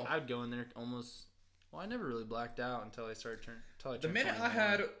 wholesale. I would go in there almost. Well, I never really blacked out until I started turning. The minute I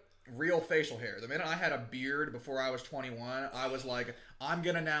had real facial hair, the minute I had a beard before I was 21, I was like, I'm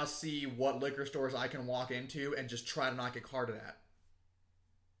gonna now see what liquor stores I can walk into and just try to not get carded at.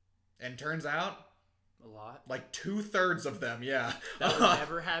 And turns out, a lot. Like 2/3 of them, yeah. That would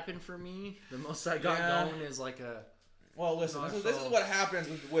never happen for me. The most I got going is like a. Well, listen, this is what happens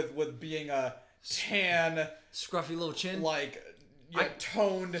with being a tan, scruffy little chin, like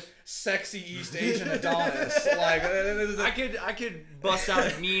toned, sexy East Asian Adonis. Like I could bust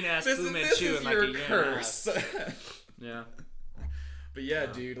out a mean ass Fu Manchu and like a curse. Yeah. But yeah,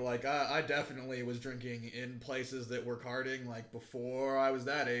 dude, like I definitely was drinking in places that were carding like before I was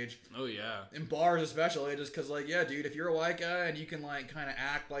that age. Oh yeah, in bars especially, just because like yeah, dude, if you're a white guy and you can like kind of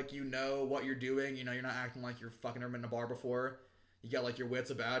act like you know what you're doing, you know, you're not acting like you're fucking never been in a bar before. You got like your wits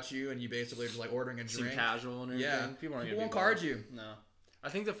about you, and you basically just like ordering a drink. Seem casual and everything. Yeah, people won't card you. No. I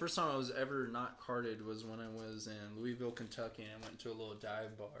think the first time I was ever not carded was when I was in Louisville, Kentucky, and I went to a little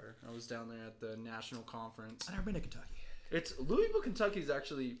dive bar. I was down there at the national conference. I've never been to Kentucky. It's Louisville, Kentucky is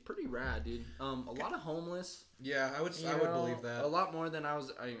actually pretty rad, dude. A lot of homeless. Yeah, I would believe that. A lot more than I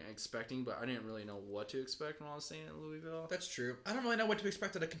was expecting, but I didn't really know what to expect when I was staying in Louisville. That's true. I don't really know what to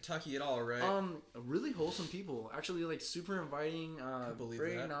expect out of Kentucky at all, right? Really wholesome people. Actually, like super inviting.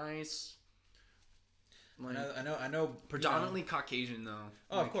 Very nice. Like, I know. Predominantly Caucasian, though.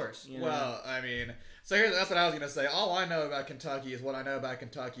 Oh, like, of course. Well, I mean, so that's what I was gonna say. All I know about Kentucky is what I know about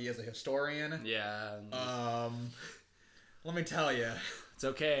Kentucky as a historian. Yeah. Let me tell you. It's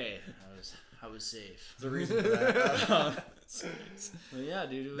okay. I was safe. There's a reason for that. Well, yeah,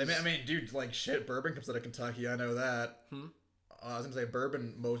 dude. I mean, dude, like shit. Bourbon comes out of Kentucky. I know that. I was gonna say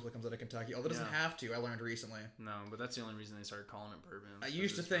bourbon mostly comes out of Kentucky, although it doesn't have to. I learned recently. No, but that's the only reason they started calling it bourbon. I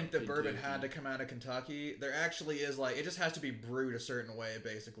used to think that bourbon had to come out of Kentucky. There actually is like it just has to be brewed a certain way,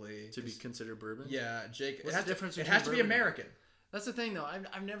 basically, to be considered bourbon. Yeah, Jake. What's the difference? It has to be American. That's the thing, though.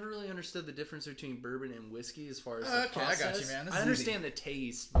 I've never really understood the difference between bourbon and whiskey as far as the process. I got you, man. I understand the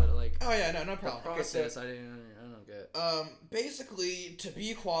taste, but like, oh yeah, no problem. The process, I don't get. Basically, to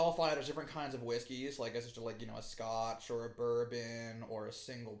be qualified as different kinds of whiskeys, like as just like a Scotch or a bourbon or a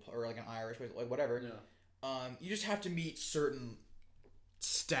single or like an Irish, like whatever. Yeah. You just have to meet certain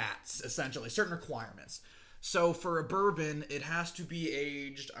stats, essentially, certain requirements. So for a bourbon, it has to be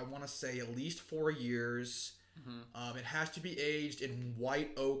aged. I want to say at least 4 years. Mm-hmm. It has to be aged in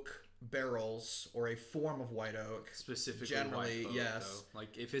white oak barrels or a form of white oak. Specifically, generally, white oak, yes. Though.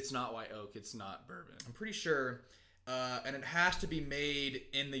 Like if it's not white oak, it's not bourbon. I'm pretty sure, and it has to be made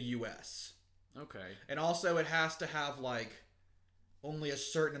in the U.S. Okay. And also, it has to have like only a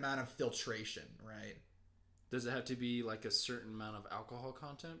certain amount of filtration, right? Does it have to be like a certain amount of alcohol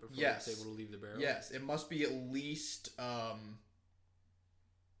content before it's able to leave the barrel? Yes, it must be at least.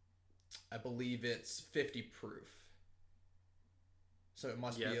 I believe it's 50 proof. So it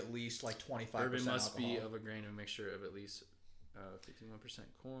must be at least like 25% Bourbon must alcohol. Be of a grain of mixture of at least 51%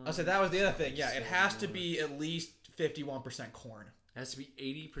 corn. I said that was the other thing. Yeah, it has to be at least 51% corn. It has to be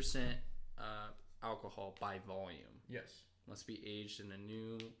 80% alcohol by volume. Yes. Must be aged in a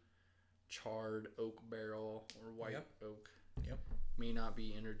new charred oak barrel or white oak. Yep. May not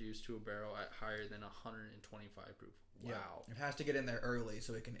be introduced to a barrel at higher than 125 proof. Wow. Yeah. It has to get in there early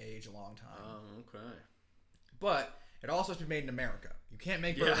so it can age a long time. Oh, okay. But it also has to be made in America. You can't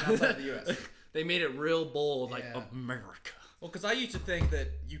make bourbon outside the U.S. They made it real bold, like America. Well, because I used to think that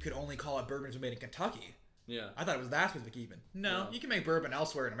you could only call it bourbons made in Kentucky. Yeah. I thought it was that specific even. No, you can make bourbon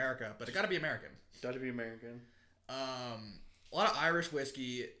elsewhere in America, but it got to be American. Got to be American. A lot of Irish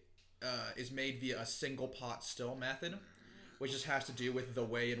whiskey is made via a single pot still method, which just has to do with the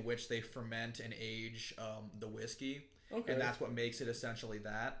way in which they ferment and age the whiskey. Okay. And that's what makes it essentially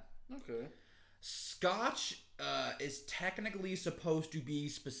that. Okay. Scotch is technically supposed to be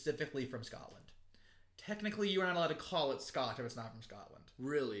specifically from Scotland. Technically, you're not allowed to call it Scotch if it's not from Scotland.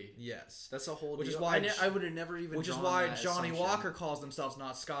 Really? Yes. That's a whole which deal. Is why I would have never even. Which is why Johnny Walker calls themselves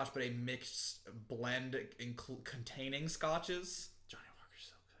not Scotch, but a mixed blend containing Scotches. Johnny Walker's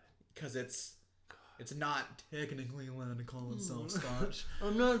so good because it's not technically allowed to call itself Scotch.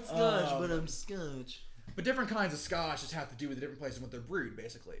 I'm not Scotch, but I'm Scotch. But different kinds of Scotch just have to do with the different places what they're brewed,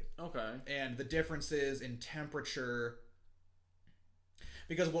 basically. Okay. And the differences in temperature.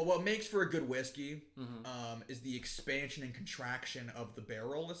 Because what makes for a good whiskey is the expansion and contraction of the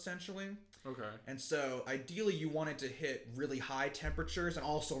barrel, essentially. Okay. And so, ideally, you want it to hit really high temperatures and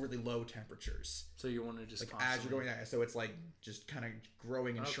also really low temperatures. So you want to just like as you're going down, so it's like just kind of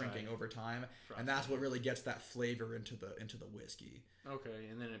growing and shrinking over time, and that's what really gets that flavor into the whiskey. Okay,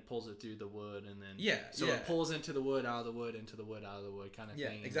 and then it pulls it through the wood, and then it pulls into the wood, out of the wood, into the wood, out of the wood, kind of thing.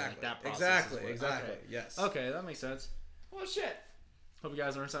 Yeah, exactly. Like that process Exactly. Okay. Yes. Okay, that makes sense. Well, shit. Hope you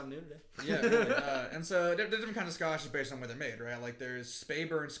guys learned something new today. Yeah, really. And so there's different kinds of scotches based on where they're made, right? Like there's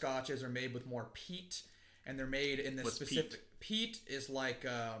Speyburn scotches are made with more peat, and they're made in this specific. Peat is like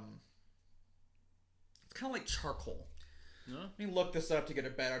it's kind of like charcoal. No? Let me look this up to get a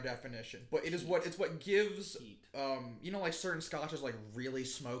better definition. But it is what gives like certain scotches like really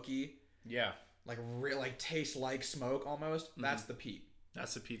smoky. Yeah. Like taste like smoke almost. Mm-hmm. That's the peat.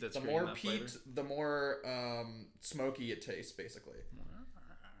 That's the peat that's the more peat, the more smoky it tastes, basically. Wow.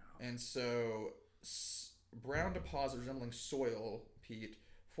 And so, brown deposit resembling soil peat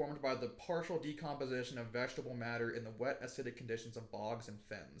formed by the partial decomposition of vegetable matter in the wet, acidic conditions of bogs and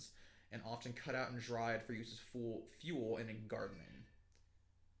fens, and often cut out and dried for use as fuel and in gardening.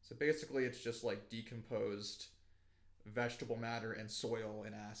 So basically, it's just like decomposed vegetable matter and soil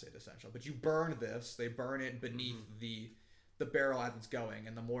and acid, essentially. But you burn this; they burn it beneath the barrel as it's going,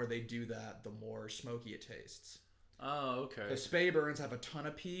 and the more they do that, the more smoky it tastes. Oh, okay. The spey burns have a ton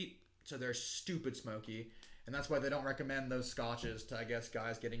of peat, so they're stupid smoky. And that's why they don't recommend those scotches to, I guess,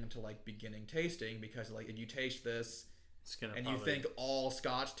 guys getting into, like, beginning tasting. Because, like, if you taste this you think all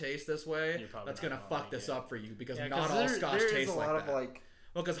scotch tastes this way, that's going to fuck this up for you. Because not all scotch tastes like that.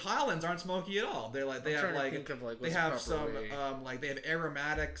 Well, because Highlands aren't smoky at all. They're like, they have some, like, they have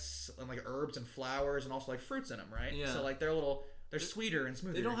aromatics and, like, herbs and flowers and also, like, fruits in them, right? Yeah. So, like, they're sweeter and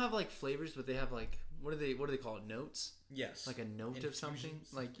smoother. They don't have, like, flavors, but they have, like, what do they call it? Notes? Yes. Like a note of something?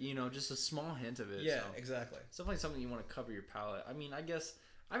 Like, just a small hint of it. Yeah, so. Exactly. It's definitely something you want to cover your palate. I mean, I guess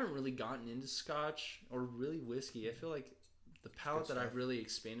I haven't really gotten into scotch or really whiskey. I feel like the palate that I've really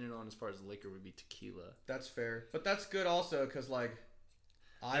expanded on as far as liquor would be tequila. That's fair. But that's good also because, like,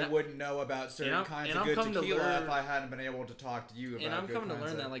 I wouldn't know about certain kinds of good tequila if I hadn't been able to talk to you about it. And I'm coming to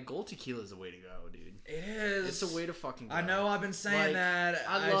learn that, like, gold tequila is the way to go, dude. It is. It's the way to fucking go. I know I've been saying that.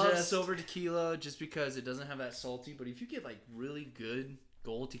 I love silver tequila just because it doesn't have that salty, but if you get, like, really good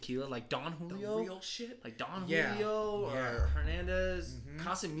gold tequila, like Don Julio. The real shit? Like Don Julio or Hernandez.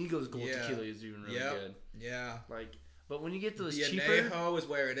 Casamigos gold tequila is even really good. Yeah. Like... But when you get to this cheaper... The anejo is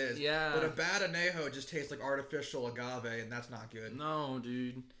where it is. Yeah. But a bad anejo just tastes like artificial agave, and that's not good. No,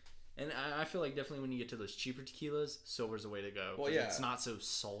 dude. And I feel like definitely when you get to those cheaper tequilas, silver's the way to go. Well, yeah. It's not so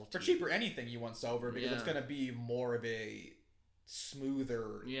salty. For cheaper anything, you want silver, because it's going to be more of a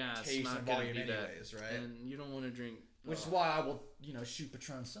smoother taste and volume anyways, right? And you don't want to drink... Which is why I will, shoot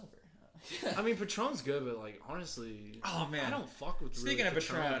Patron Silver. I mean, Patron's good, but, like, honestly... Oh, man. I don't fuck with Speaking of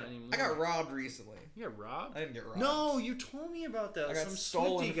Patron anymore. I got robbed recently. You got robbed? I didn't get robbed. No, you told me about that. Some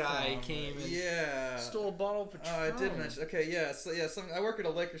Swifty guy came and stole a bottle of Patron. Oh, I did mention... Okay, yeah. So, I work at a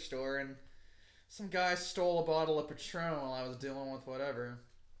liquor store, and some guy stole a bottle of Patron while I was dealing with whatever.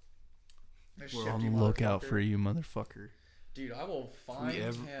 We're on the lookout for you, motherfucker. Dude, I will find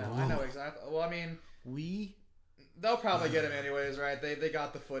him. I know exactly... Well, I mean... They'll probably get him anyways, right? They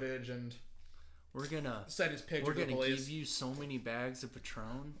got the footage, and we're gonna send his picture. We're gonna give you so many bags of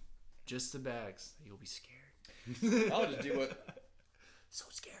Patron, just the bags. You'll be scared. I'll just do what. So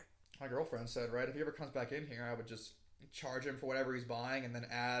scared. My girlfriend said, right? If he ever comes back in here, I would just charge him for whatever he's buying, and then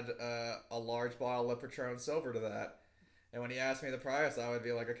add a large bottle of Patron Silver to that. And when he asked me the price, I would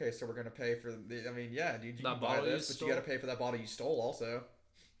be like, okay, so we're gonna pay for the. I mean, yeah, dude, you can buy this, but you got to pay for that bottle you stole also.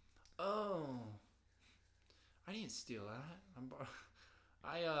 Oh. I didn't steal that.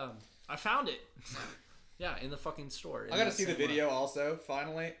 I found it. Yeah, in the fucking store. I gotta see the video also.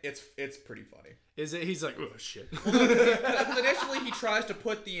 Finally, it's pretty funny. Is it? He's like, oh shit. Because initially he tries to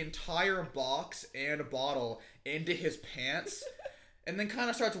put the entire box and bottle into his pants, and then kind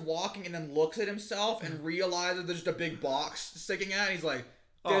of starts walking, and then looks at himself and realizes there's just a big box sticking out. And he's like,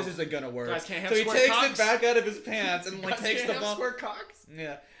 "This isn't gonna work." Guys can't have so he takes cocks? it back out of his pants and like takes the square cocks.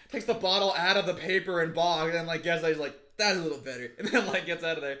 Yeah. Takes the bottle out of the paper and box and like gets he's like, that's a little better, and then like gets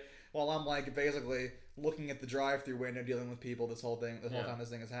out of there while I'm like basically looking at the drive-through window dealing with people this whole time this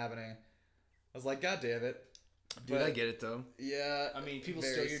thing is happening. I was like, God damn it. Dude, but, I get it though. Yeah. I mean, people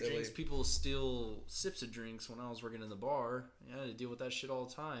steal your drinks. People steal sips of drinks. When I was working in the bar, I had to deal with that shit all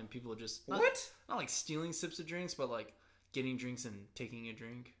the time. People just not like stealing sips of drinks, but like getting drinks and taking a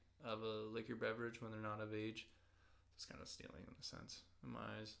drink of a liquor beverage when they're not of age. It's kind of stealing in a sense, in my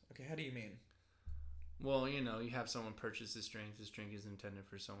eyes. Okay, how do you mean? Well, you have someone purchase this drink. This drink is intended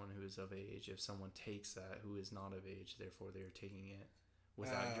for someone who is of age. If someone takes that who is not of age, therefore they are taking it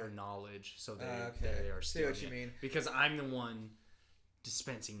without your knowledge. So they are stealing. See what you mean? Because I'm the one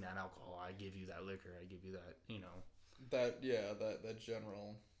dispensing that alcohol. I give you that liquor. I give you that, That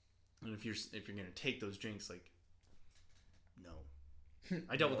general. And if you're gonna take those drinks, like, no.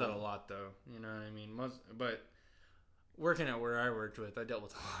 I dealt with that a lot, though. You know what I mean? But working at where I worked with, I dealt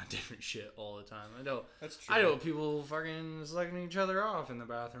with a lot of different shit all the time. That's true. I dealt with people fucking sucking each other off in the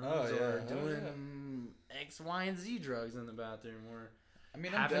bathrooms or doing X, Y, and Z drugs in the bathroom. Or I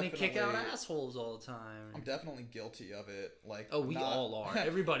mean, having to kick out assholes all the time. I'm definitely guilty of it. Like, oh, we all are.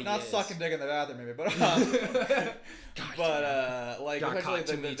 Everybody not is. Sucking dick in the bathroom, maybe, but like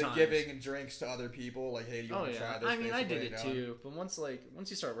especially the giving drinks to other people. Like, hey, do you want to try this? I mean, I did it too. But once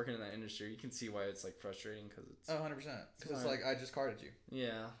you start working in that industry, you can see why it's like frustrating because it's 100%. Because it's like I just carded you.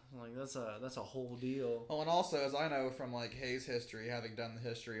 Yeah, like that's a whole deal. Oh, and also as I know from like Hayes history, having done the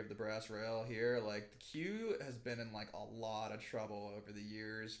history of the brass rail here, like the Q has been in like a lot of trouble over the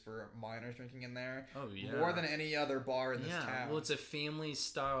years for minors drinking in there. Oh yeah, more than any other bar in this town. Well, it's a family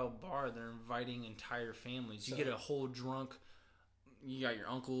style bar. They're inviting entire families. You get a whole drunk. You got your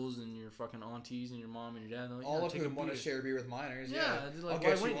uncles and your fucking aunties and your mom and your dad. Like, all of whom want to share beer with minors. Yeah, like, I'll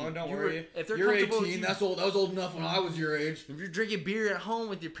get you one. Don't worry. If you're 18, that's old. That was old enough when I was your age. If you're drinking beer at home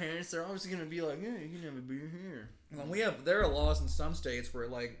with your parents, they're obviously gonna be like, "Yeah, you can have a beer here." And there are laws in some states where,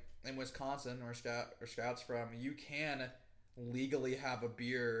 like in Wisconsin, where Scout's from, you can legally have a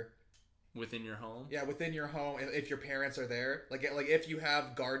beer within your home. Yeah, within your home if your parents are there. Like if you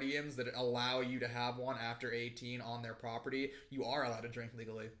have guardians that allow you to have one after 18 on their property, you are allowed to drink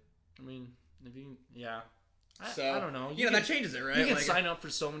legally. I mean, if you I don't know. That changes it, right? You can sign up for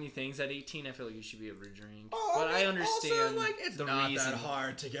so many things at 18. I feel like you should be able to drink. But I understand. Also, it's not that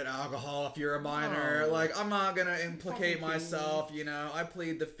hard to get alcohol if you're a minor. No. Like, I'm not gonna implicate myself. I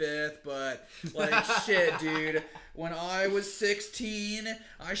plead the fifth. But like, shit, dude. When I was 16,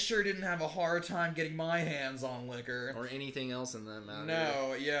 I sure didn't have a hard time getting my hands on liquor or anything else in that matter.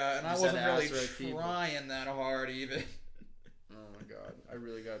 No, yeah, and I wasn't really trying that hard even. God, I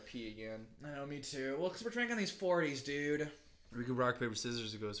really gotta pee again. I know, me too. Well, because we're drinking these 40s, dude. We could rock, paper,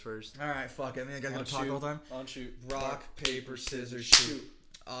 scissors. Who goes first? All right, fuck it. I think I gotta talk all the time. On shoot. Rock, paper, scissors, shoot.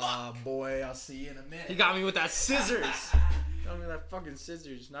 Boy, I'll see you in a minute. He got me with that scissors. Got me with that fucking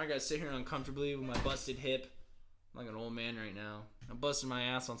scissors. Now I gotta sit here uncomfortably with my busted hip. I'm like an old man right now. I busted my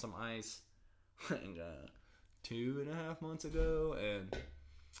ass on some ice. 2.5 months ago, and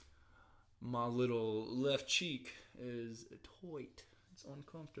my little left cheek is tight. It's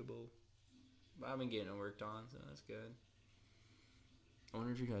uncomfortable. But I've been getting it worked on, so that's good. I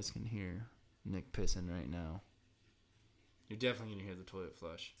wonder if you guys can hear Nick pissing right now. You're definitely going to hear the toilet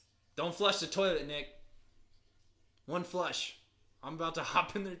flush. Don't flush the toilet, Nick. One flush. I'm about to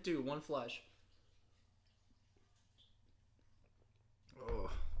hop in there too. One flush.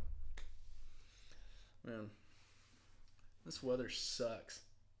 Oh. Man. This weather sucks.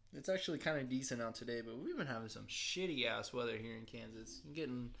 It's actually kind of decent out today, but we've been having some shitty ass weather here in Kansas. I'm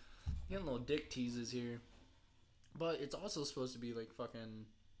getting little dick teases here. But it's also supposed to be like fucking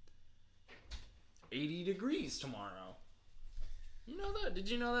 80 degrees tomorrow. You know that? Did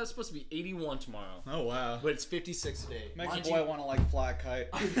you know that it's supposed to be 81 tomorrow? Oh, wow. But it's 56 today. Makes your boy want to like fly a kite.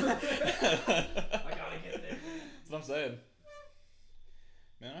 I gotta get there. That's what I'm saying.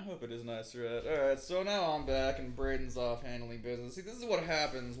 Man, I hope it is nicer out. Alright, so now I'm back and Braden's off handling business. See, this is what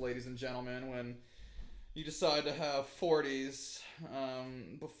happens, ladies and gentlemen, when you decide to have 40s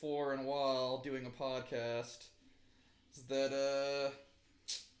before and while doing a podcast. Is that,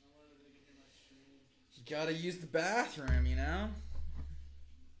 you gotta use the bathroom,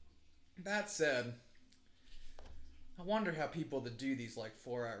 That said, I wonder how people that do these,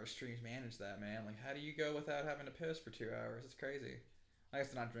 4-hour streams manage that, man. Like, how do you go without having to piss for 2 hours? It's crazy. I guess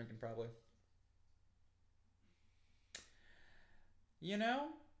they're not drinking, probably.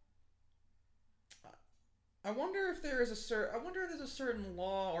 I wonder if there is a certain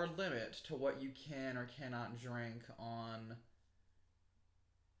law or limit to what you can or cannot drink on,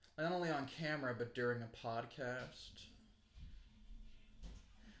 not only on camera, but during a podcast.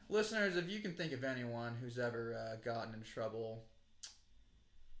 Listeners, if you can think of anyone who's ever gotten in trouble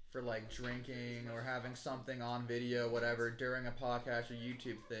for drinking or having something on video, whatever, during a podcast or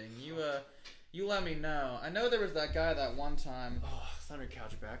YouTube thing, you let me know. I know there was that guy that one time. Oh, Thunder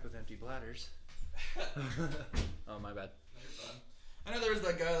couch back with empty bladders. Oh, my bad. I know there was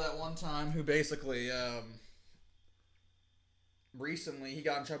that guy that one time who basically recently he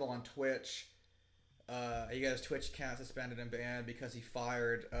got in trouble on Twitch. He got his Twitch account suspended and banned because he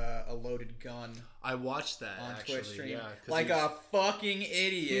fired a loaded gun. I watched that on Twitch stream, a fucking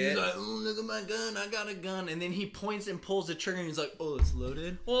idiot. He's like, "Oh, look at my gun! I got a gun!" And then he points and pulls the trigger, and he's like, "Oh, it's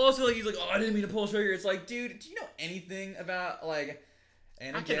loaded." Well, also he's like, "Oh, I didn't mean to pull the trigger." It's like, dude, do you know anything about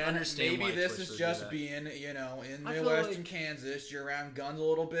And again, I can understand maybe this is just being, in Midwestern Kansas, you're around guns a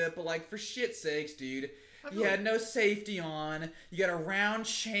little bit, but for shit's sakes, dude. You had no safety on. You got a round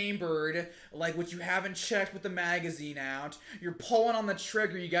chambered, which you haven't checked with the magazine out. You're pulling on the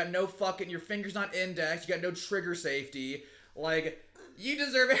trigger. You got no your finger's not indexed. You got no trigger safety. You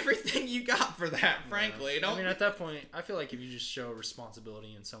deserve everything you got for that, frankly. I mean, at that point, I feel like if you just show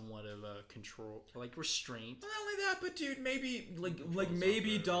responsibility and somewhat of control, like restraint. Not only that, but dude, maybe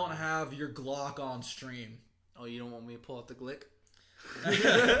maybe don't have your Glock on stream. Oh, you don't want me to pull out the Glick?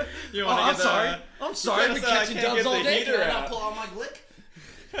 I'm sorry. I've been catching dubs all day. Can I not pull out my Glick?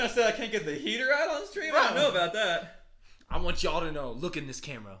 I said I can't get the heater out on stream? I don't know about that. I want y'all to know, look in this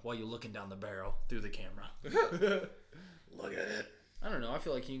camera while you're looking down the barrel through the camera. Look at it. I don't know. I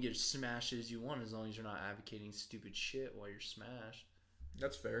feel like you can get as smashed as you want as long as you're not advocating stupid shit while you're smashed.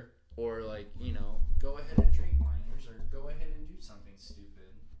 That's fair. Or, like, go ahead and drink minors or go ahead and do something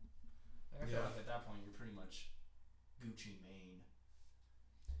stupid. I feel like at that point you're pretty much Gucci Mane.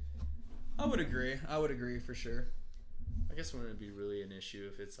 I would agree for sure. I guess wouldn't it be really an issue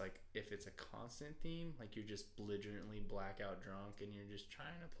if it's a constant theme, like you're just belligerently blackout drunk and you're just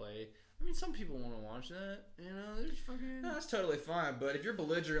trying to play. I mean, some people want to watch that, There's fucking. No, that's totally fine. But if you're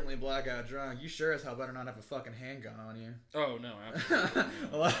belligerently blackout drunk, you sure as hell better not have a fucking handgun on you. Oh no,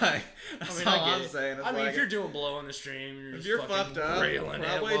 absolutely. That's all I'm saying. I mean, if you're doing blow on the stream, if you're fucked up, probably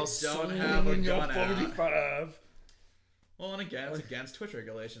don't have a gun out. Well, and again, it's against Twitch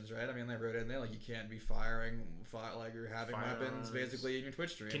regulations, right? I mean, they wrote in there like you can't be firing like you're having weapons basically in your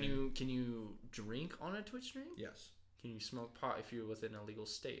Twitch stream. Can you drink on a Twitch stream? Yes. Can you smoke pot if you're within a legal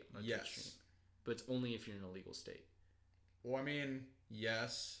state on a Twitch stream? But it's only if you're in a legal state. Well, I mean,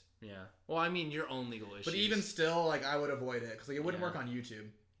 yes. Yeah. Well, I mean, your own legal issues. But even still, like, I would avoid it because it wouldn't work on YouTube.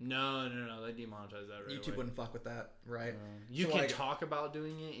 No. They demonetize that right YouTube wouldn't fuck with that, right? You can talk about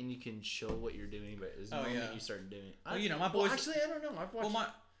doing it and you can show what you're doing, but as long as you start doing it. Well, my boys... actually, I don't know. I've watched...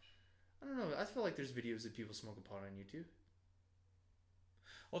 I don't know. I feel like there's videos of people smoking pot on YouTube.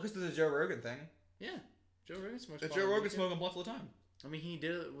 Well, because there's a Joe Rogan thing. Yeah. Joe Rogan smokes pot. Joe Rogan smoking blunts all the time. I mean, he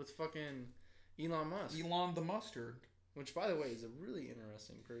did it with fucking Elon Musk. Elon the Mustard. Which, by the way, is a really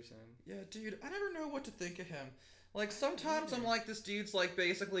interesting person. Yeah, dude. I never know what to think of him. Like, sometimes I'm like, this dude's, like,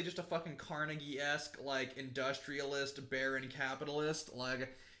 basically just a fucking Carnegie-esque, like, industrialist, baron capitalist.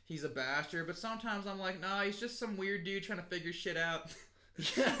 Like, he's a bastard. But sometimes I'm like, nah, he's just some weird dude trying to figure shit out.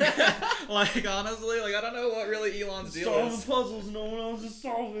 Like, honestly, like, I don't know what really Elon's deal is. Solving puzzles no one else is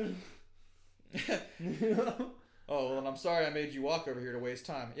solving. Oh, well, and I'm sorry I made you walk over here to waste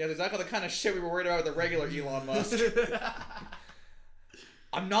time. Yeah, that's exactly the kind of shit we were worried about with the regular Elon Musk.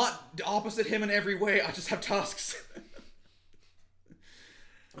 I'm not opposite him in every way. I just have tusks.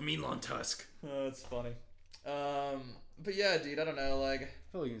 I'm Elon Tusk. Oh, that's funny. But yeah, dude, I don't know, like...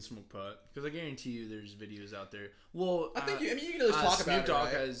 I feel like you can smoke pot. Because I guarantee you there's videos out there. Well, I think you can at least talk about it, Snoop Dogg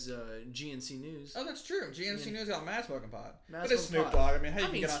right? has GNC News. Oh, that's true. GNC News got mad smoking pot. But it's Snoop Dogg. I mean,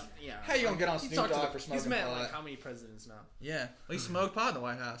 how you gonna get on Snoop Dogg for smoking pot? He's met like how many presidents now? Yeah. Well, he smoked pot in the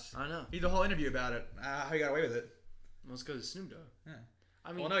White House. I know. He did a whole interview about it. How he got away with it. Well, it's because of Snoop Dogg. Yeah.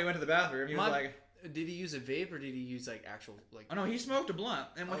 I mean, well, no, he went to the bathroom. He was like... Did he use a vape or did he use like actual like... Oh, no, he smoked a blunt.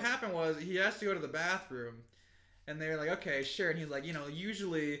 And what happened was he has to go to the bathroom. And they were like, okay, sure. And he's like,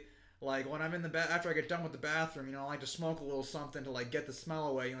 usually... Like, when I'm in the after I get done with the bathroom, I like to smoke a little something to, like, get the smell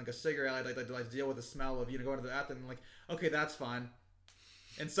away. Like a cigarette, I like to deal with the smell of, going to the bathroom. And, like, okay, that's fine.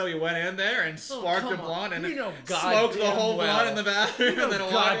 And so he went in there and sparked a blunt and smoked the whole blunt in the bathroom and then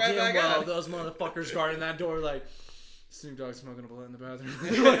walked right back out. Those motherfuckers guarding that door, like, Snoop Dogg smoking a blunt in the bathroom.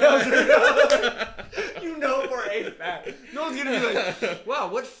 For a fact. No one's going to be like, wow,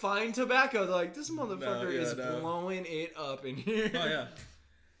 what fine tobacco? They're like, this motherfucker is blowing it up in here. Oh, yeah.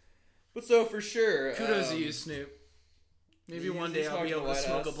 But so for sure, kudos to you, Snoop. Maybe one day I'll be able to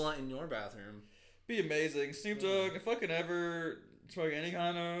smoke a blunt in your bathroom. Be amazing, Snoop Dogg. If I could ever smoke any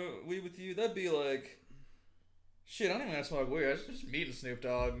kind of weed with you, that'd be like, shit. I don't even want to smoke weed. Just meeting Snoop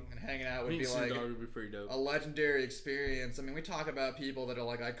Dogg and hanging out would be like Snoop Dogg would be pretty dope. A legendary experience. I mean, we talk about people that are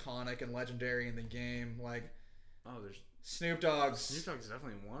like iconic and legendary in the game, like there's Snoop Dogg's. Snoop Dogg's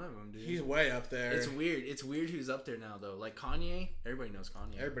definitely one of them, dude. He's way up there. It's weird who's up there now, though. Like Kanye, everybody knows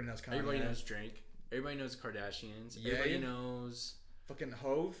Kanye. Everybody knows Drake. Everybody knows the Kardashians. Yeah. Everybody knows... Fucking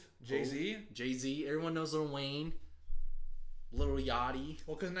Hove. Jay-Z. Jay-Z. Everyone knows Lil Wayne. Lil Yachty.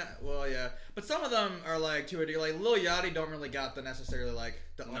 Well, yeah. But some of them are like, to a degree, like Lil Yachty don't really got the necessarily, like,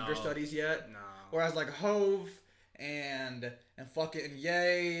 the understudies yet. No. Whereas, like, Hove... And fucking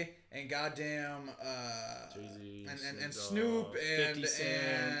Ye and goddamn Jay-Z, and Snoop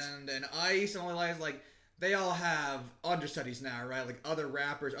and Ice and all the guys, like they all have understudies now, right? Like other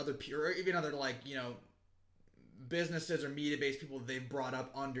rappers, or even other like businesses or media based people they've brought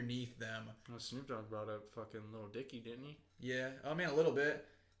up underneath them. Well, Snoop Dogg brought up fucking Lil Dicky, didn't he? Yeah, I mean a little bit.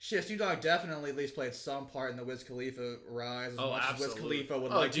 Shit, Snoop Dogg definitely at least played some part in the Wiz Khalifa rise. As much absolutely. As Wiz Khalifa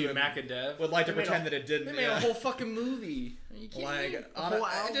would like to pretend that it didn't. They made a whole fucking movie. You can't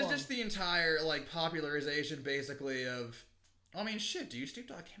just the entire like popularization basically of. I mean, shit, dude. Snoop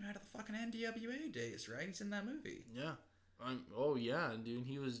Dogg came out of the fucking NWA days, right? He's in that movie. Yeah. Yeah, dude.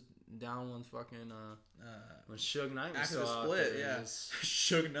 He was down when fucking when Suge Knight was after the split, yeah.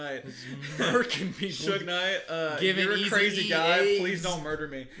 Suge Knight murking people. Suge Knight, giving you're a crazy guy. AIDS. Please don't murder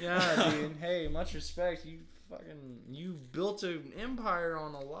me. Yeah, dude. Hey, much respect. You built an empire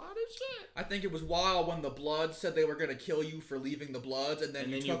on a lot of shit. I think it was wild when the Bloods said they were gonna kill you for leaving the Bloods, and then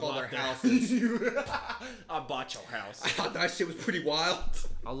you took all their houses. I bought your house. I thought that shit was pretty wild.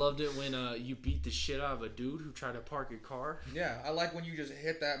 I loved it when you beat the shit out of a dude who tried to park your car. Yeah, I like when you just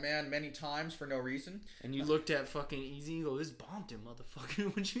hit that man many times for no reason. And you looked at fucking Easy and go, "This Bompton,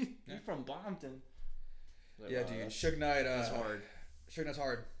 motherfucker." You're from Bompton. Like, yeah, dude. Suge Knight. That's hard. Suge Knight's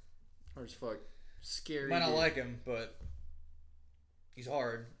hard. Hard as fuck. Scary. Might not like him, but he's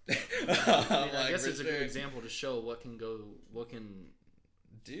hard. I guess it's a good example to show what can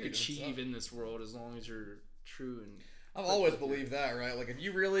achieve in this world as long as you're true and. I've always believed that, right? Like, if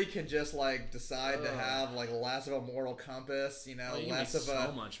you really can just like decide to have like less of a moral compass, you know, less of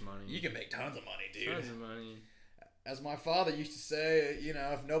so much money. You can make tons of money, dude. Tons of money. As my father used to say, you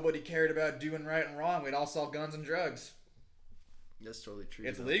know, if nobody cared about doing right and wrong, we'd all sell guns and drugs. That's totally true.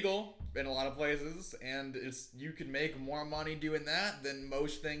 It's legal in a lot of places, and you can make more money doing that than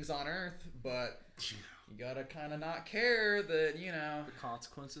most things on Earth, but you gotta kind of not care that, you know... the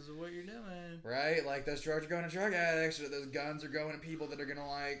consequences of what you're doing. Right? Like, those drugs are going to drug addicts, or those guns are going to people that are gonna,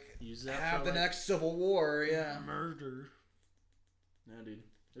 like, use that have the next civil war, yeah. Murder. No, dude.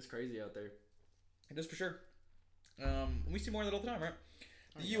 It's crazy out there. It is for sure. We see more of that all the time, right?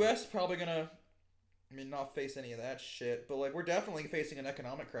 The U.S. is probably gonna... not face any of that shit, but like we're definitely facing an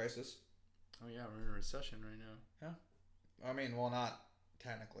economic crisis. Oh yeah, we're in a recession right now. Yeah, well, not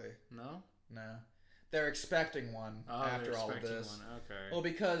technically. No. They're expecting one after all of this. Okay. Well,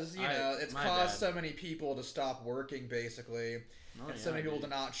 because you know it's caused so many people to stop working, basically, and so many people to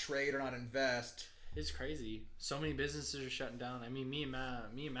not trade or not invest. It's crazy. So many businesses are shutting down. I mean, me and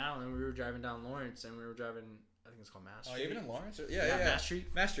Madeline, we were driving down Lawrence, and we were driving. I think it's called Mass Street. Oh, even in Lawrence? Yeah. Mass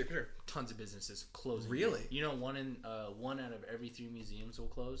Street? Mass Street, for sure. Tons of businesses closing. Really? You know, one out of every 3 museums will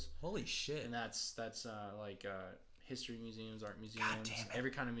close. Holy shit. And that's history museums, art museums,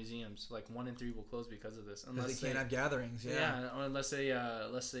 every kind of museums. Like 1 in 3 will close because of this. Unless they can't have gatherings, Yeah, or unless they are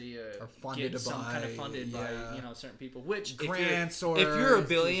funded by certain people. Which grants if you're a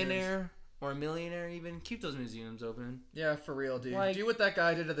billionaire or a millionaire, even keep those museums open. Yeah, for real, dude. Like, do what that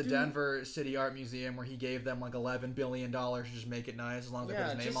guy did to the Denver City Art Museum, where he gave them like $11 billion to just make it nice, as long as they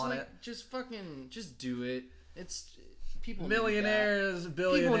put his name on it. Just do it. It's people. Millionaires,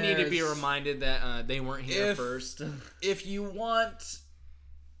 billionaires. People need to be reminded that they weren't here first. If you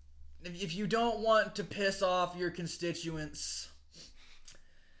don't want to piss off your constituents,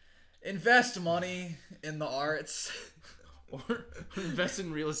 invest money in the arts. Or invest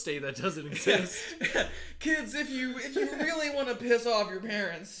in real estate that doesn't exist. Kids, if you really want to piss off your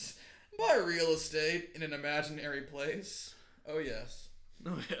parents, buy real estate in an imaginary place. Oh yes.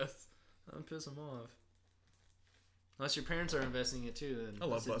 Oh yes. Don't piss them off. Unless your parents are investing it too. Then I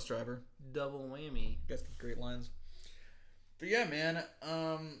love Bus Driver. Double whammy. You guys get great lines. But yeah, man.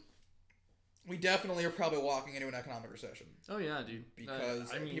 We definitely are probably walking into an economic recession. Oh yeah, dude.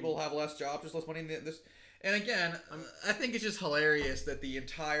 Because people have less jobs, there's less money in this. And again, I think it's just hilarious that the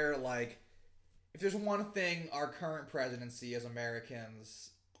entire, like, if there's one thing our current presidency as Americans,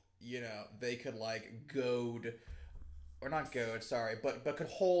 you know, they could, like, but could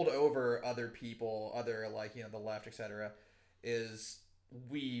hold over other people, like, you know, the left, etc., is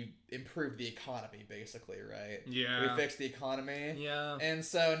we improved the economy, basically, right? Yeah. We fixed the economy. Yeah. And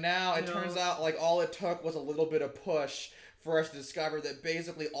so now it turns out, like, all it took was a little bit of push for us to discover that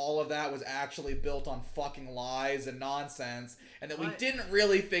basically all of that was actually built on fucking lies and nonsense, and that we didn't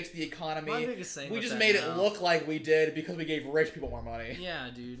really fix the economy. My biggest thing we just made it look like we did because we gave rich people more money. Yeah,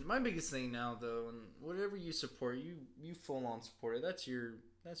 dude. My biggest thing now, though, and whatever you support, you full on support it. That's your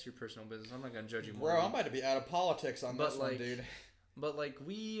personal business. I'm not gonna judge you more. Bro, I'm about to be out of politics on this one, dude. But like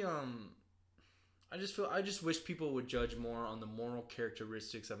I just wish people would judge more on the moral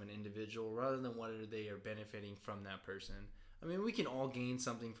characteristics of an individual rather than whether they are benefiting from that person. I mean, we can all gain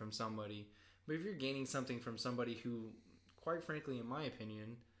something from somebody, but if you're gaining something from somebody who, quite frankly, in my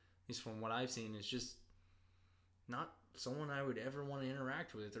opinion, at least from what I've seen, is just not someone I would ever want to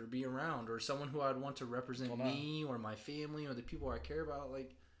interact with or be around, or someone who I'd want to represent me or my family or the people I care about,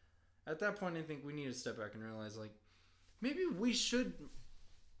 like, at that point, I think we need to step back and realize, like, maybe we should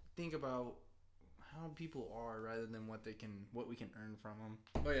think about how people are rather than what we can earn from them.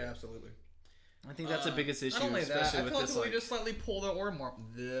 Oh yeah, absolutely. I think that's the biggest issue. Not only that, I feel like we just slightly pull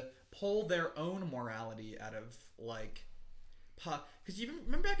their own morality out of like, because you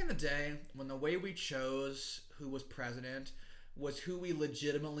remember back in the day when the way we chose who was president was who we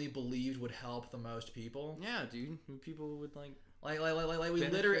legitimately believed would help the most people. Yeah, dude, who people would like we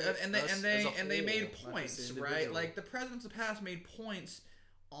literally and they made points, right? Like the presidents of the past made points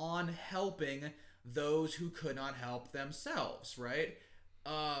on helping those who could not help themselves, right?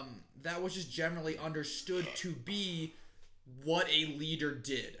 That was just generally understood to be what a leader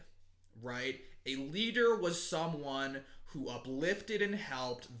did, right? A leader was someone who uplifted and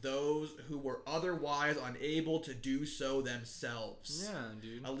helped those who were otherwise unable to do so themselves. Yeah,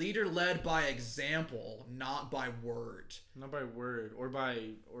 dude. A leader led by example, not by word. Not by word or by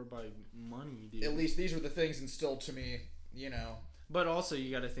money, dude. At least these were the things instilled to me, But also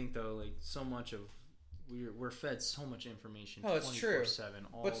you got to think though, like so much of we're fed so much information. Oh, it's true.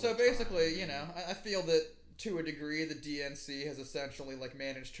 24/7. But so basically, I feel that to a degree, the DNC has essentially like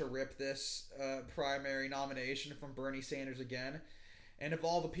managed to rip this primary nomination from Bernie Sanders again. And of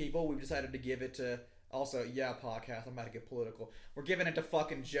all the people, we've decided to give it to. Also, yeah, podcast. I'm about to get political. We're giving it to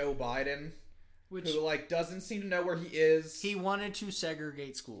fucking Joe Biden. Who, like, doesn't seem to know where he is. He wanted to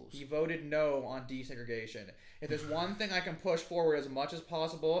segregate schools. He voted no on desegregation. If there's one thing I can push forward as much as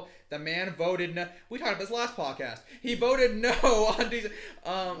possible, the man voted no. We talked about this last podcast. He voted no on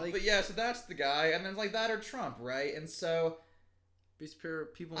desegregation. But yeah, so that's the guy. And then it's like that or Trump, right? And so...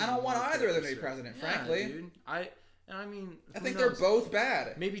 people I don't want either of them to be president, frankly. Dude. I think they're both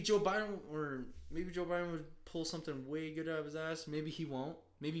bad. Maybe Joe Biden would pull something way good out of his ass. Maybe he won't.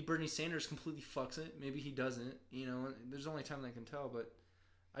 Maybe Bernie Sanders completely fucks it. Maybe he doesn't. There's only time that can tell. But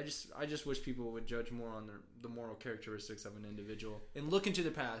I just wish people would judge more on the moral characteristics of an individual and look into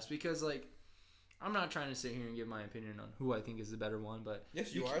the past. Because I'm not trying to sit here and give my opinion on who I think is the better one. But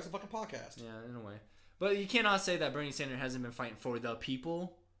yes, you are. It's a fucking podcast. Yeah, in a way. But you cannot say that Bernie Sanders hasn't been fighting for the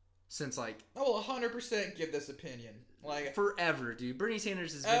people since I will 100% give this opinion. Forever, dude. Bernie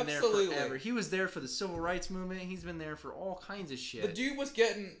Sanders has been there forever. He was there for the civil rights movement. He's been there for all kinds of shit. The dude was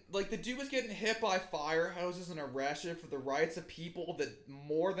getting hit by fire hoses and arrested for the rights of people that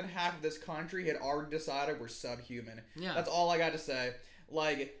more than half of this country had already decided were subhuman. Yeah. That's all I got to say.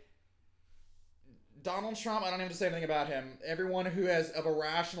 Donald Trump, I don't even have to say anything about him. Everyone who has of a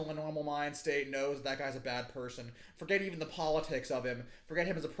rational and normal mind state knows that guy's a bad person. Forget even the politics of him. Forget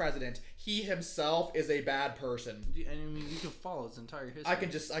him as a president. He himself is a bad person. I mean, you can follow his entire history. I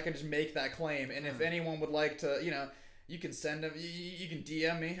can just make that claim. And if anyone would like to, you can send him. You can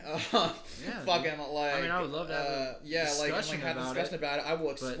DM me. Fucking I would love to have a discussion about it. I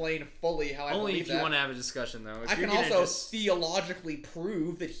will explain fully how I believe that. Only if you want to have a discussion, though. I can also theologically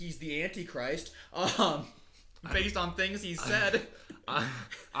prove that he's the Antichrist, based on things he said.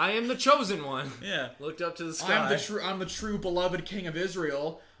 I am the chosen one. Yeah, looked up to the sky. I'm the true beloved King of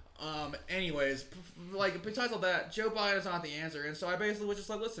Israel. Anyways, besides all that, Joe Biden is not the answer, and so I basically was just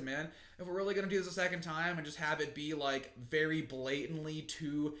like, listen, man, if we're really gonna do this a second time and just have it be very blatantly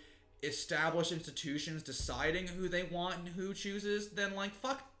two established institutions deciding who they want and who chooses, then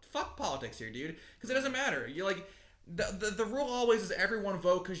fuck politics here, dude, because it doesn't matter. You the rule always is everyone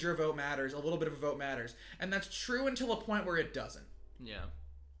vote because your vote matters. A little bit of a vote matters, and that's true until a point where it doesn't. Yeah.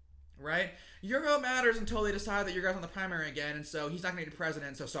 Right? Your vote matters until they decide that your guy's on the primary again, and so he's not going to be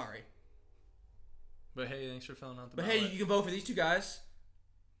president, so sorry. But hey, thanks for filling out the ballot. But hey, you can vote for these two guys.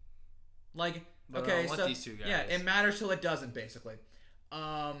 But I want these two guys. Yeah, it matters till it doesn't, basically.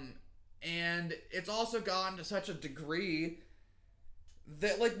 And it's also gotten to such a degree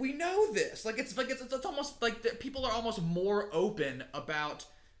that, we know this. It's almost people are almost more open about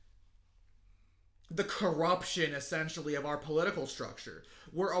the corruption, essentially, of our political structure.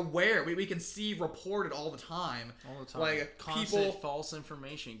 We're aware. We can see reported all the time. All the time. Constant false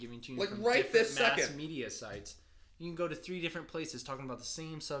information given to you from right different mass media sites. You can go to 3 different places talking about the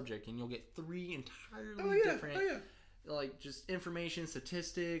same subject, and you'll get 3 entirely different, just information,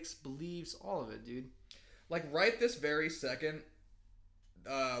 statistics, beliefs, all of it, dude. Right this very second,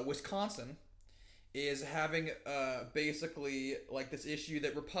 Wisconsin is having basically this issue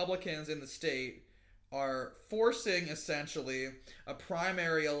that Republicans in the state are forcing essentially a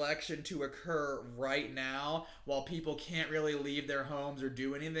primary election to occur right now while people can't really leave their homes or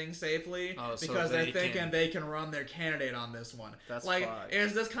do anything safely because they're thinking they can run their candidate on this one. That's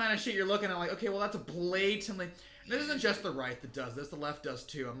is this kind of shit you're looking at okay, well that's a blatantly... This isn't just the right that does this, the left does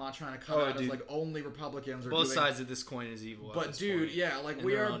too. I'm not trying to come out as only Republicans are doing... Both sides of this coin is evil. But dude, yeah,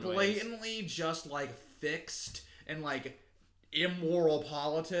 we are blatantly just fixed and immoral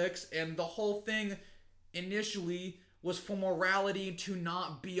politics, and the whole thing initially was for morality to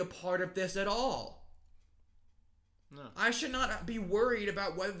not be a part of this at all. No. I should not be worried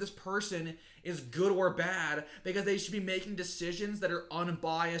about whether this person is good or bad, because they should be making decisions that are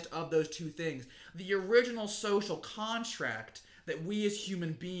unbiased of those two things. The original social contract that we as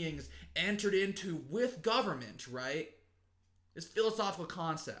human beings entered into with government, right? This philosophical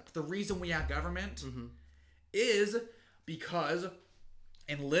concept. The reason we have government is because,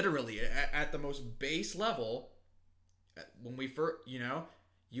 and literally at the most base level, when we first,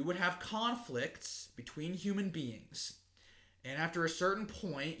 you would have conflicts between human beings. And after a certain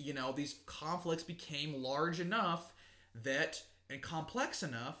point, these conflicts became large enough and complex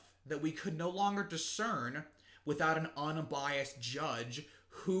enough that we could no longer discern without an unbiased judge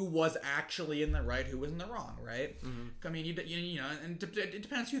who was actually in the right, who was in the wrong, right? Mm-hmm. I mean, and it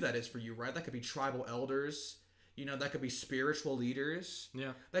depends who that is for you, right? That could be tribal elders, that could be spiritual leaders.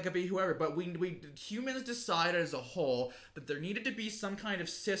 Yeah. That could be whoever. But we humans decided as a whole that there needed to be some kind of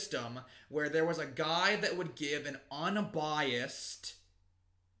system where there was a guy that would give an unbiased,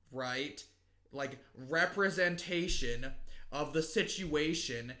 right, representation of the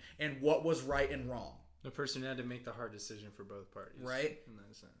situation and what was right and wrong. The person had to make the hard decision for both parties. Right? In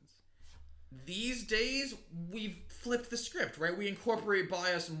that sense. These days, we've flipped the script, right? We incorporate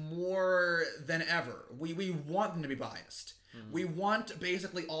bias more than ever. We want them to be biased. Mm-hmm. We want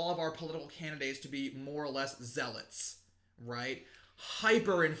basically all of our political candidates to be more or less zealots, right?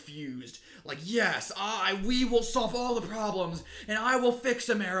 Hyper-infused. Yes, we will solve all the problems, and I will fix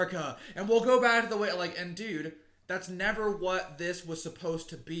America, and we'll go back to the way, and dude, that's never what this was supposed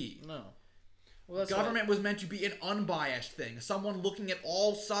to be. No. Well, government was meant to be an unbiased thing. Someone looking at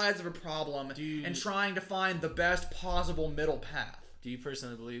all sides of a problem and trying to find the best possible middle path. Do you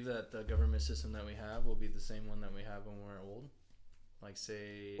personally believe that the government system that we have will be the same one that we have when we're old?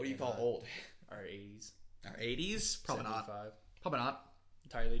 Say... What do you call old? Our 80s. Our 80s? Probably 75. Not. Probably not.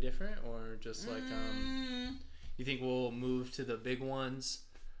 Entirely different? Or just you think we'll move to the big ones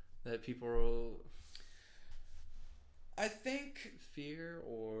that people will... I think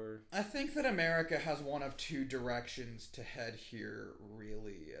that America has one of two directions to head here,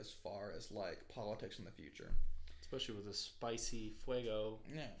 really, as far as politics in the future. Especially with the spicy fuego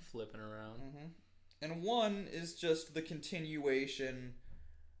flipping around. Mm-hmm. And one is just the continuation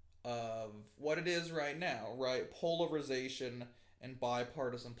of what it is right now, right? Polarization and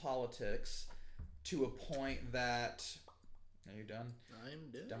bipartisan politics to a point that... Are you done? I'm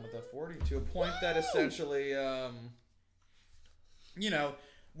done. Done with the 40. To a point that essentially...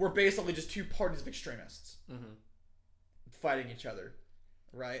 we're basically just two parties of extremists fighting each other,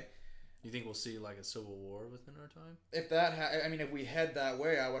 right? You think we'll see a civil war within our time? If that, if we head that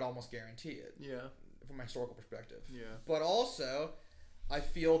way, I would almost guarantee it. Yeah. From a historical perspective. Yeah. But also, I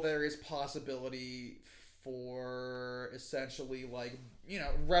feel there is possibility for essentially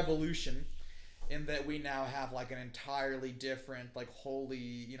revolution, in that we now have an entirely different,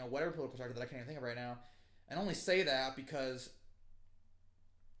 wholly, whatever political party that I can't even think of right now. And I only say that because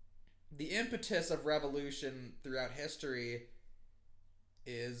the impetus of revolution throughout history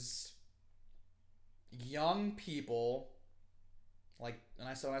is young people, when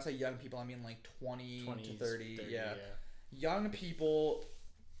I say young people, I mean 20 to 30, yeah. Young people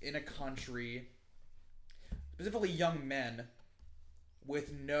in a country, specifically young men,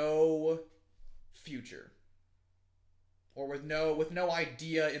 with no future, or with no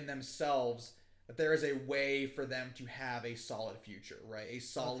idea in themselves that there is a way for them to have a solid future, right? A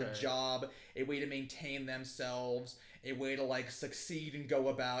solid job, a way to maintain themselves, a way to succeed and go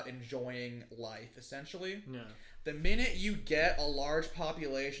about enjoying life, essentially. Yeah. The minute you get a large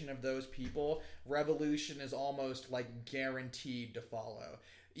population of those people, revolution is almost guaranteed to follow.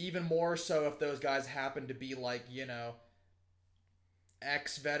 Even more so if those guys happen to be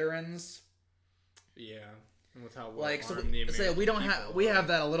ex-veterans. Yeah. And with how well we have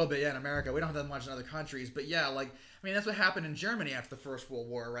that a little bit in America. We don't have that much in other countries, but that's what happened in Germany after the First World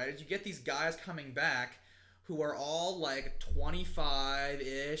War, right? Is you get these guys coming back who are all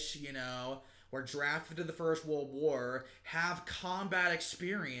 25-ish, were drafted to the First World War, have combat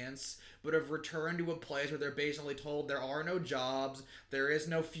experience, but have returned to a place where they're basically told there are no jobs, there is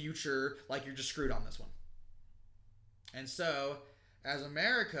no future, you're just screwed on this one. And so, as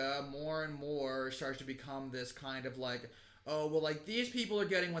America more and more starts to become this kind of these people are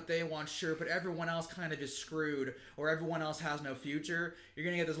getting what they want, sure, but everyone else kind of is screwed, or everyone else has no future, you're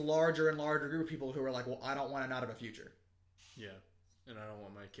going to get this larger and larger group of people who are I don't want to not have a future. Yeah. And I don't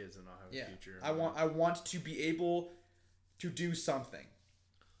want my kids to not have a future. I want to be able to do something,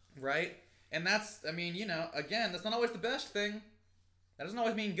 right? And that's, I mean, again, that's not always the best thing. That doesn't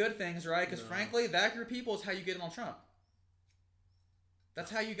always mean good things, right? Because frankly, that group of people is how you get Donald Trump.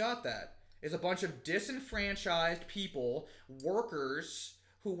 That's how you got that. Is a bunch of disenfranchised people, workers,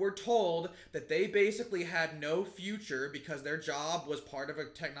 who were told that they basically had no future because their job was part of a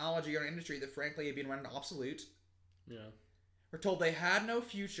technology or an industry that frankly had been rendered obsolete. Yeah. Were told they had no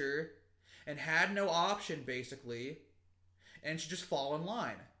future and had no option, basically, and should just fall in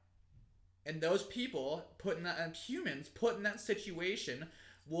line. And those people, humans put in that situation,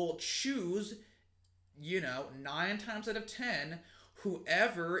 will choose, 9 times out of 10,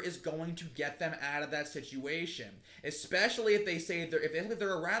 whoever is going to get them out of that situation. Especially if they say if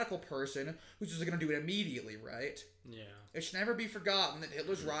they're a radical person who's just going to do it immediately, right? Yeah. It should never be forgotten that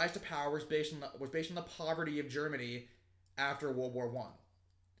Hitler's rise to power was based on the poverty of Germany after World War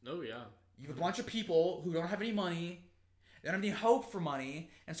I. Oh, yeah. You have a bunch of people who don't have any money. They don't have any hope for money,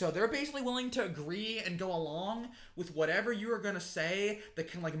 and so they're basically willing to agree and go along with whatever you are going to say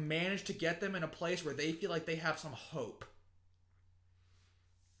that can manage to get them in a place where they feel like they have some hope.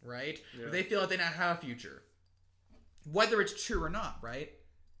 Right? Yeah. Where they feel like they not have a future. Whether it's true or not, right?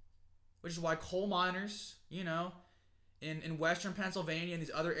 Which is why coal miners, in western Pennsylvania and these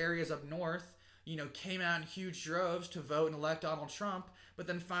other areas up north, came out in huge droves to vote and elect Donald Trump, but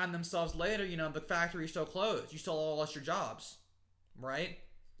then find themselves later, the factory's still closed. You still all lost your jobs, right?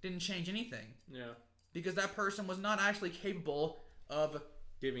 Didn't change anything. Yeah. Because that person was not actually capable of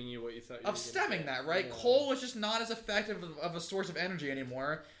giving you what you thought you of stemming that, right? Yeah. Coal was just not as effective of a source of energy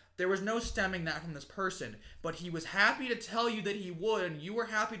anymore. There was no stemming that from this person, but he was happy to tell you that he would, and you were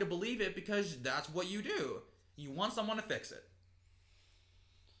happy to believe it because that's what you do. You want someone to fix it.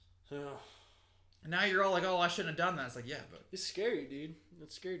 Yeah. And now you're all like, oh, I shouldn't have done that. It's like, yeah, but... It's scary, dude.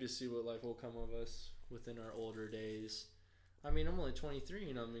 It's scary to see what life will come of us within our older days. I mean, I'm only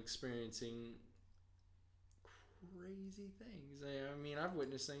 23 and I'm experiencing crazy things. I mean, I've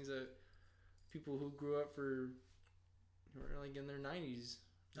witnessed things that people who grew up who were in their 90s,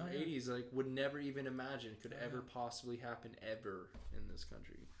 80s, would never even imagine could ever possibly happen ever in this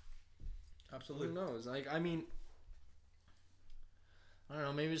country. Absolutely. Who knows? I mean, I don't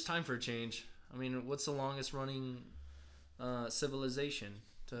know. Maybe it's time for a change. I mean, what's the longest running civilization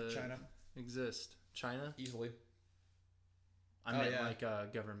to China exist? China? Easily. I meant a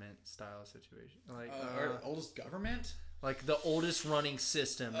government style situation. Our oldest government? Like the oldest running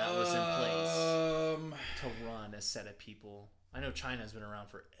system that was in place to run a set of people. I know China's been around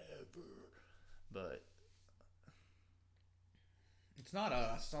forever, but it's not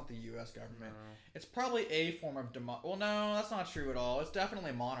us. It's not the U.S. government. No. It's probably a form of Well, no, that's not true at all. It's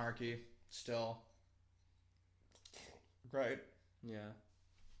definitely monarchy still. Right? Yeah.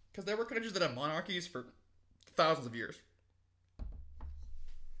 Because there were countries that had monarchies for thousands of years.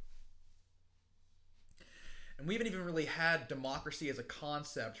 And we haven't even really had democracy as a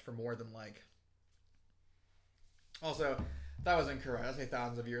concept for more than Also, that was incorrect. I say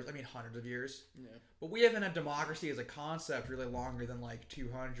thousands of years. I mean hundreds of years. Yeah. But we haven't had democracy as a concept really longer than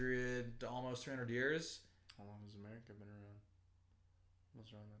 200 to almost 300 years. How long has America been around?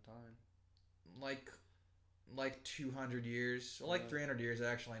 What's around that time? Like 200 years. 300 years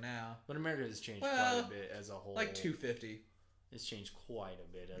actually now. But America has changed quite a bit as a whole. 250. It's changed quite a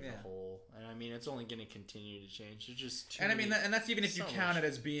bit as a whole, and I mean it's only going to continue to change. It's just and that's even if you count it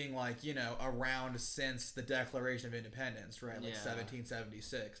as being around since the Declaration of Independence, right?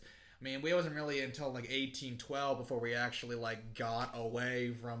 1776. I mean, we wasn't really until 1812 before we actually got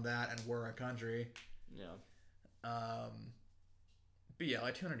away from that and were a country. Yeah. But yeah,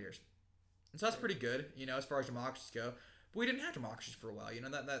 200 years. And so that's pretty good, as far as democracies go. But we didn't have democracies for a while.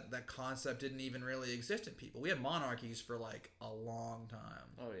 That concept didn't even really exist in people. We had monarchies for a long time.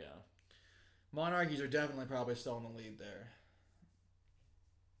 Oh yeah. Monarchies are definitely probably still in the lead there.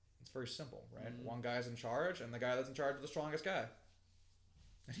 It's very simple, right? Mm-hmm. One guy's in charge, and the guy that's in charge is the strongest guy.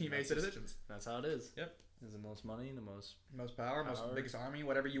 And he makes the decisions. That's how it is. Yep. Has the most money, the most power, most biggest army,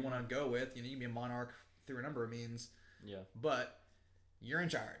 whatever you want to go with. You can be a monarch through a number of means. Yeah. But you're in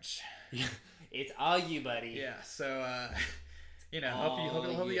charge. It's all you, buddy. Yeah, so,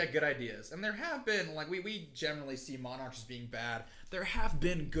 hope you got good ideas. And there have been, we generally see monarchs as being bad. There have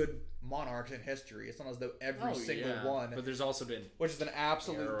been good monarchs in history. It's not as though every single one. But there's also been... Which is an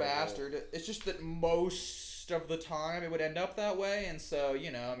absolute bastard. It's just that most of the time it would end up that way, and so, you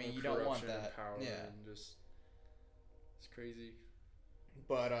don't want that. Power and just... It's crazy.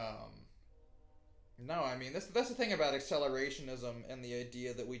 But, no, I mean, that's the thing about accelerationism and the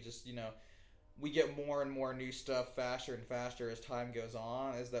idea that we just, we get more and more new stuff faster and faster as time goes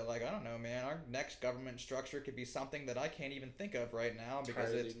on, is that, like, I don't know, man, our next government structure could be something that I can't even think of right now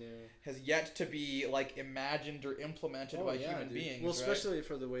because it has yet to be, like, imagined or implemented by human beings. Well, especially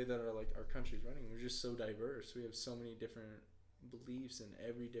for the way that our country's running. We're just so diverse. We have so many different beliefs in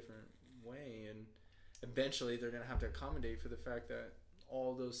every different way, and eventually they're going to have to accommodate for the fact that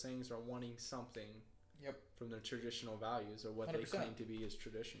all those things are wanting something from their traditional values or what 100%. They claim to be as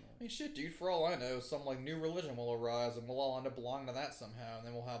traditional. I mean, shit, dude, for all I know, some, like, new religion will arise and we'll all end up belonging to that somehow, and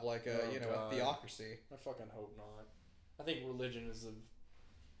then we'll have, like, a theocracy. I fucking hope not. I think religion is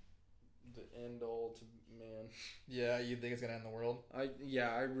the end all to man. Yeah, you think it's going to end the world? I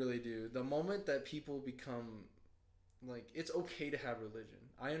really do. The moment that people become, like, it's okay to have religion.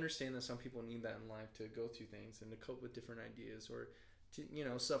 I understand that some people need that in life to go through things and to cope with different ideas or to,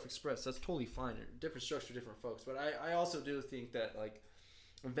 self-express. That's totally fine. Different structure, different folks. But I also do think that, like,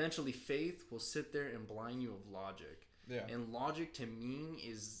 eventually faith will sit there and blind you of logic. Yeah. And logic, to me,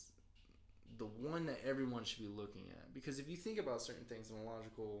 is the one that everyone should be looking at. Because if you think about certain things in a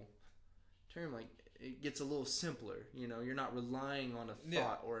logical term, like, it gets a little simpler. You're not relying on a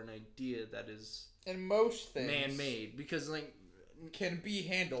thought or an idea that is... And most things... man-made. Because, like... can be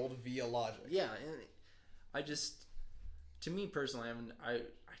handled via logic. Yeah, and to me personally, I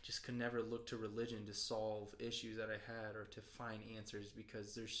just could never look to religion to solve issues that I had or to find answers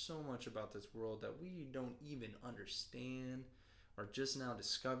because there's so much about this world that we don't even understand or just now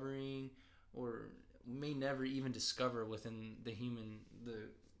discovering or may never even discover within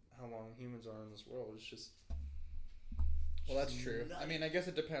how long humans are in this world. It's just... Well, that's true. I mean, I guess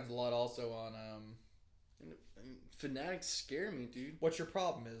it depends a lot also on... fanatics scare me, dude. What your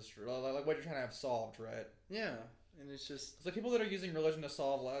problem is, like what you're trying to have solved, right? Yeah, and it's like people that are using religion to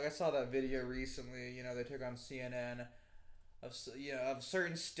solve. Like I saw that video recently. They took on CNN of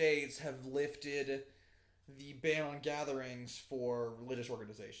certain states have lifted the ban on gatherings for religious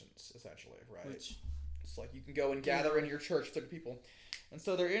organizations, essentially, right? It's like you can go and gather in your church with people. And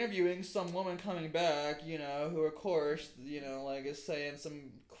so they're interviewing some woman coming back, who of course, like is saying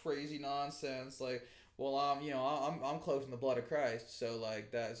some crazy nonsense like, well, I'm close in the blood of Christ, so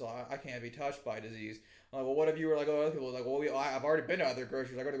like that, so I can't be touched by disease. I'm like, well, what if you were like other people? Like, well, I've already been to other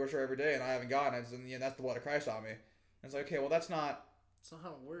groceries. I go to the grocery store every day, and I haven't gotten it. And that's the blood of Christ on me. And it's like, okay, well, that's not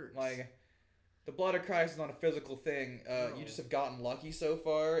how it works. Like, the blood of Christ is not a physical thing. No. You just have gotten lucky so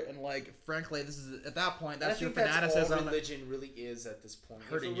far, and like, frankly, this is at that point. That's your fanaticism. That's all religion really is at this point.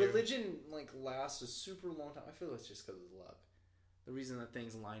 If religion like lasts a super long time, I feel it's just because of luck. The reason that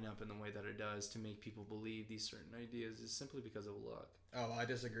things line up in the way that it does to make people believe these certain ideas is simply because of luck. Oh, I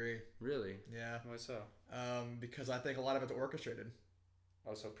disagree. Really? Yeah. Why so? Because I think a lot of it's orchestrated.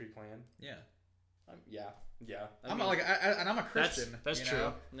 Oh, so pre-planned? Yeah. Yeah. I'm a Christian. That's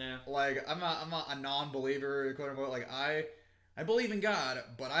true. Yeah. Like I'm not a non-believer, quote unquote. Like I believe in God,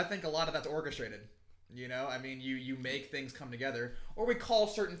 but I think a lot of that's orchestrated. I mean, you make things come together, or we call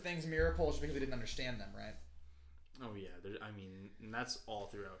certain things miracles because we didn't understand them, right? Oh yeah, and that's all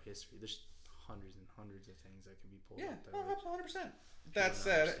throughout history. There's hundreds and hundreds of things that can be pulled. Yeah, 100%. That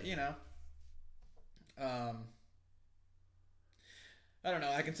said, I don't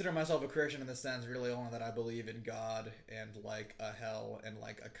know. I consider myself a Christian in the sense, really, only that I believe in God and like a hell and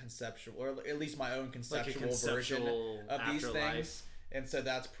like a conceptual, or at least my own conceptual version of these things. And so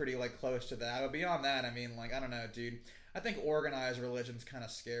that's pretty like close to that. But beyond that, I mean, like I don't know, dude. I think organized religion's kind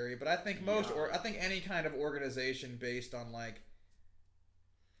of scary, but I think I think any kind of organization based on like,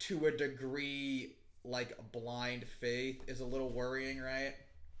 to a degree, like blind faith is a little worrying, right?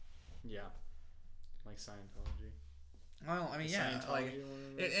 Yeah, like Scientology. Well, I mean, yeah, like,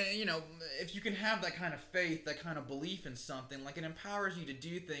 if you can have that kind of faith, that kind of belief in something, like it empowers you to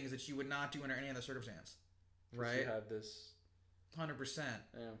do things that you would not do under any other circumstance, right? You have this 100%.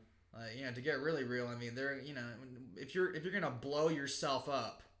 Yeah. To get really real, I mean, if you're gonna blow yourself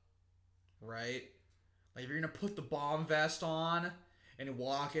up, right? Like if you're gonna put the bomb vest on and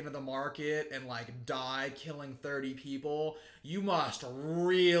walk into the market and like die killing 30 people, you must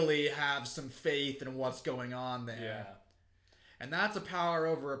really have some faith in what's going on there. Yeah. And that's a power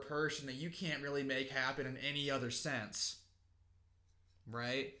over a person that you can't really make happen in any other sense.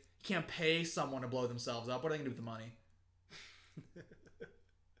 Right? You can't pay someone to blow themselves up. What are they gonna do with the money?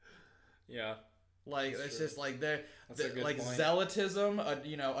 Yeah, like it's just like like point. Zealotism,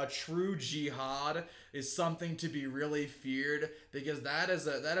 a true jihad is something to be really feared because that is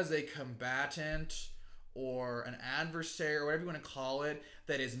a combatant or an adversary or whatever you want to call it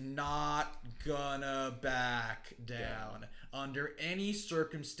that is not gonna back down under any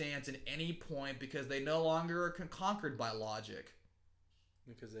circumstance at any point because they no longer are conquered by logic.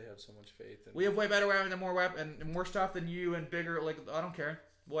 Because they have so much faith. We have way better weapons and more and more stuff than you and bigger. Like, I don't care.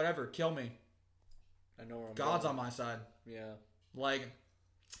 Whatever. Kill me. I know where I'm God's going. On my side. Yeah. Like,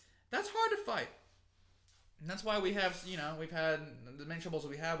 that's hard to fight. And that's why we have, we've had the many troubles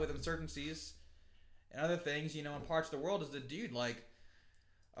we have with insurgencies and other things, in parts of the world is that, dude, like,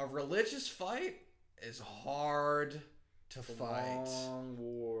 a religious fight is hard to fight. Long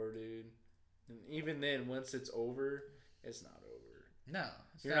war, dude. And even then, once it's over, it's not over. No,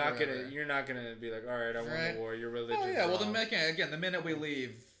 you're not gonna be like, all right, I won the war. Your religion. Oh yeah, well, the minute we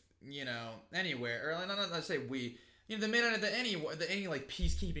leave, anywhere, or not let's say we, the minute that any like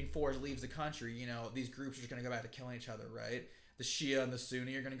peacekeeping force leaves the country, these groups are just gonna go back to killing each other, right? The Shia and the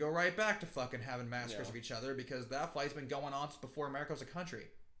Sunni are gonna go right back to fucking having massacres of each other because that fight's been going on since before America was a country.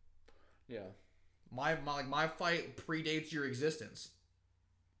 Yeah. My fight predates your existence.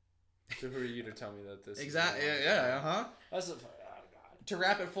 So who are you to tell me that this? Exactly. Yeah. That's a. To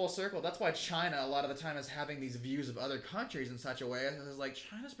wrap it full circle, that's why China a lot of the time is having these views of other countries in such a way. It's like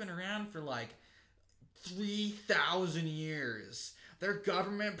China's been around for like 3,000 years. Their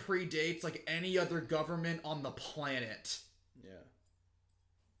government predates like any other government on the planet.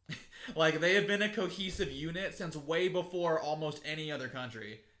 Yeah. Like they have been a cohesive unit since way before almost any other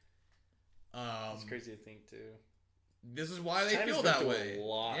country. It's crazy to think too. This is why they feel that way. A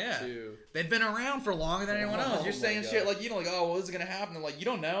lot too. They've been around for longer than anyone else. You're saying shit like, oh, well, this is going to happen. They're like, you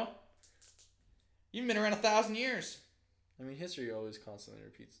don't know. You've been around 1,000 years. I mean, history always constantly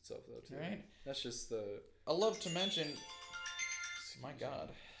repeats itself, though, too. Right. That's just the... I love to mention... My God.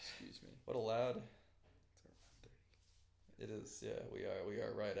 Excuse me. What a loud... It is, yeah. We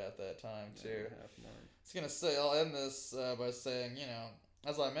are right at that time, too. I was going to say, I'll end this by saying,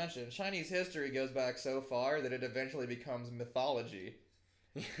 as I mentioned, Chinese history goes back so far that it eventually becomes mythology.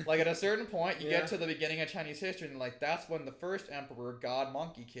 Like, at a certain point, you get to the beginning of Chinese history, and, like, that's when the first emperor, God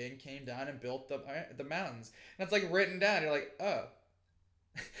Monkey King, came down and built the mountains. And it's, like, written down. You're like, oh.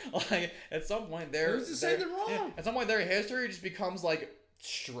 Like, at some point, who's to say they're wrong? Yeah, at some point, their history just becomes, like,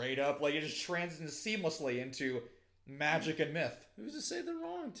 straight up, like, it just transitions seamlessly into magic and myth. Who's to say they're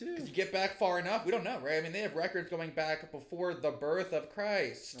wrong, too? If you get back far enough, we don't know, right? I mean, they have records going back before the birth of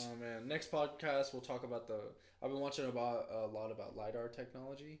Christ. Oh, man. Next podcast, we'll talk about I've been watching a lot about LiDAR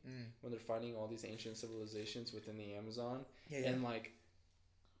technology when they're finding all these ancient civilizations within the Amazon. Yeah. And, like,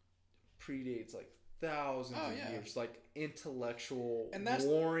 predates, like, thousands of years. Like, intellectual,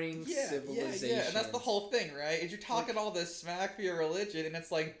 warring civilizations. Yeah, and that's the whole thing, right? Is you're talking all this smack for your religion, and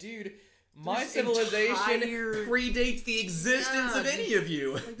it's like, dude... My civilization predates the existence of any of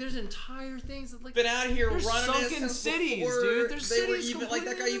you. Like, there's entire things that, like, been out here running sunken cities, dude. There's cities even like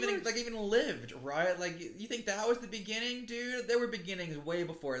that guy even lived, right? Like, you think that was the beginning, dude? There were beginnings way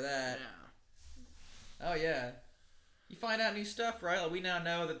before that. Yeah. Oh yeah. You find out new stuff, right? Like, we now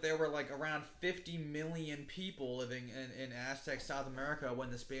know that there were like around 50 million people living in Aztec South America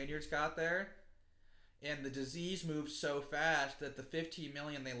when the Spaniards got there. And the disease moved so fast that the 15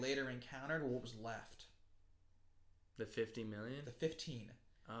 million they later encountered were what was left. The 50 million? The 15.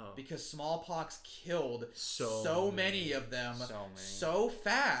 Oh. Because smallpox killed so many of them so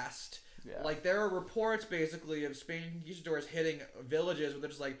fast. Yeah. Like, there are reports, basically, of Spanish conquistadors hitting villages where they're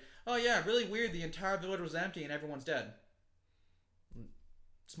just like, oh yeah, really weird, the entire village was empty and everyone's dead.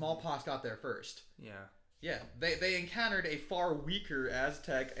 Smallpox got there first. Yeah. Yeah, they encountered a far weaker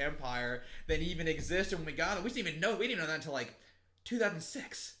Aztec empire than even existed when we got it. We didn't even know that until like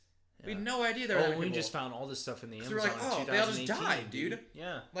 2006. Yeah. We had no idea there were we just found all this stuff in the Amazon. So we're like, oh, they all just died, dude.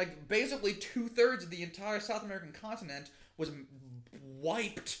 Yeah. Like, basically 2/3 of the entire South American continent was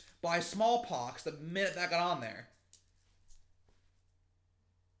wiped by smallpox the minute that got on there.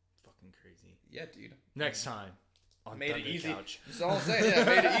 Fucking crazy. Yeah, dude. Next time. Made it easy. That's all I'm saying. Yeah,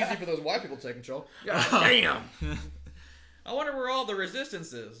 made it easy for those white people to take control. Damn. I wonder where all the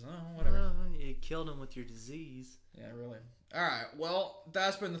resistance is. Oh, whatever. You killed him with your disease. Yeah, really. All right. Well,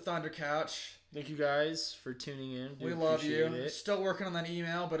 that's been the Thunder Couch. Thank you guys for tuning in. We love you. Still working on that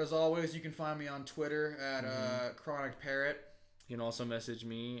email, but as always, you can find me on Twitter at Chronic Parrot. You can also message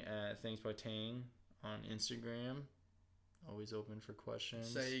me at Thanks by Tang on Instagram. Always open for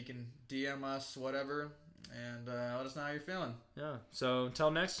questions. So you can DM us, whatever. And let us know how you're feeling. Yeah. So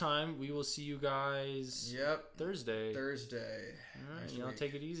until next time, we will see you guys. Thursday. All right. Y'all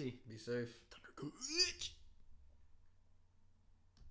take it easy. Be safe. Thunder Couch.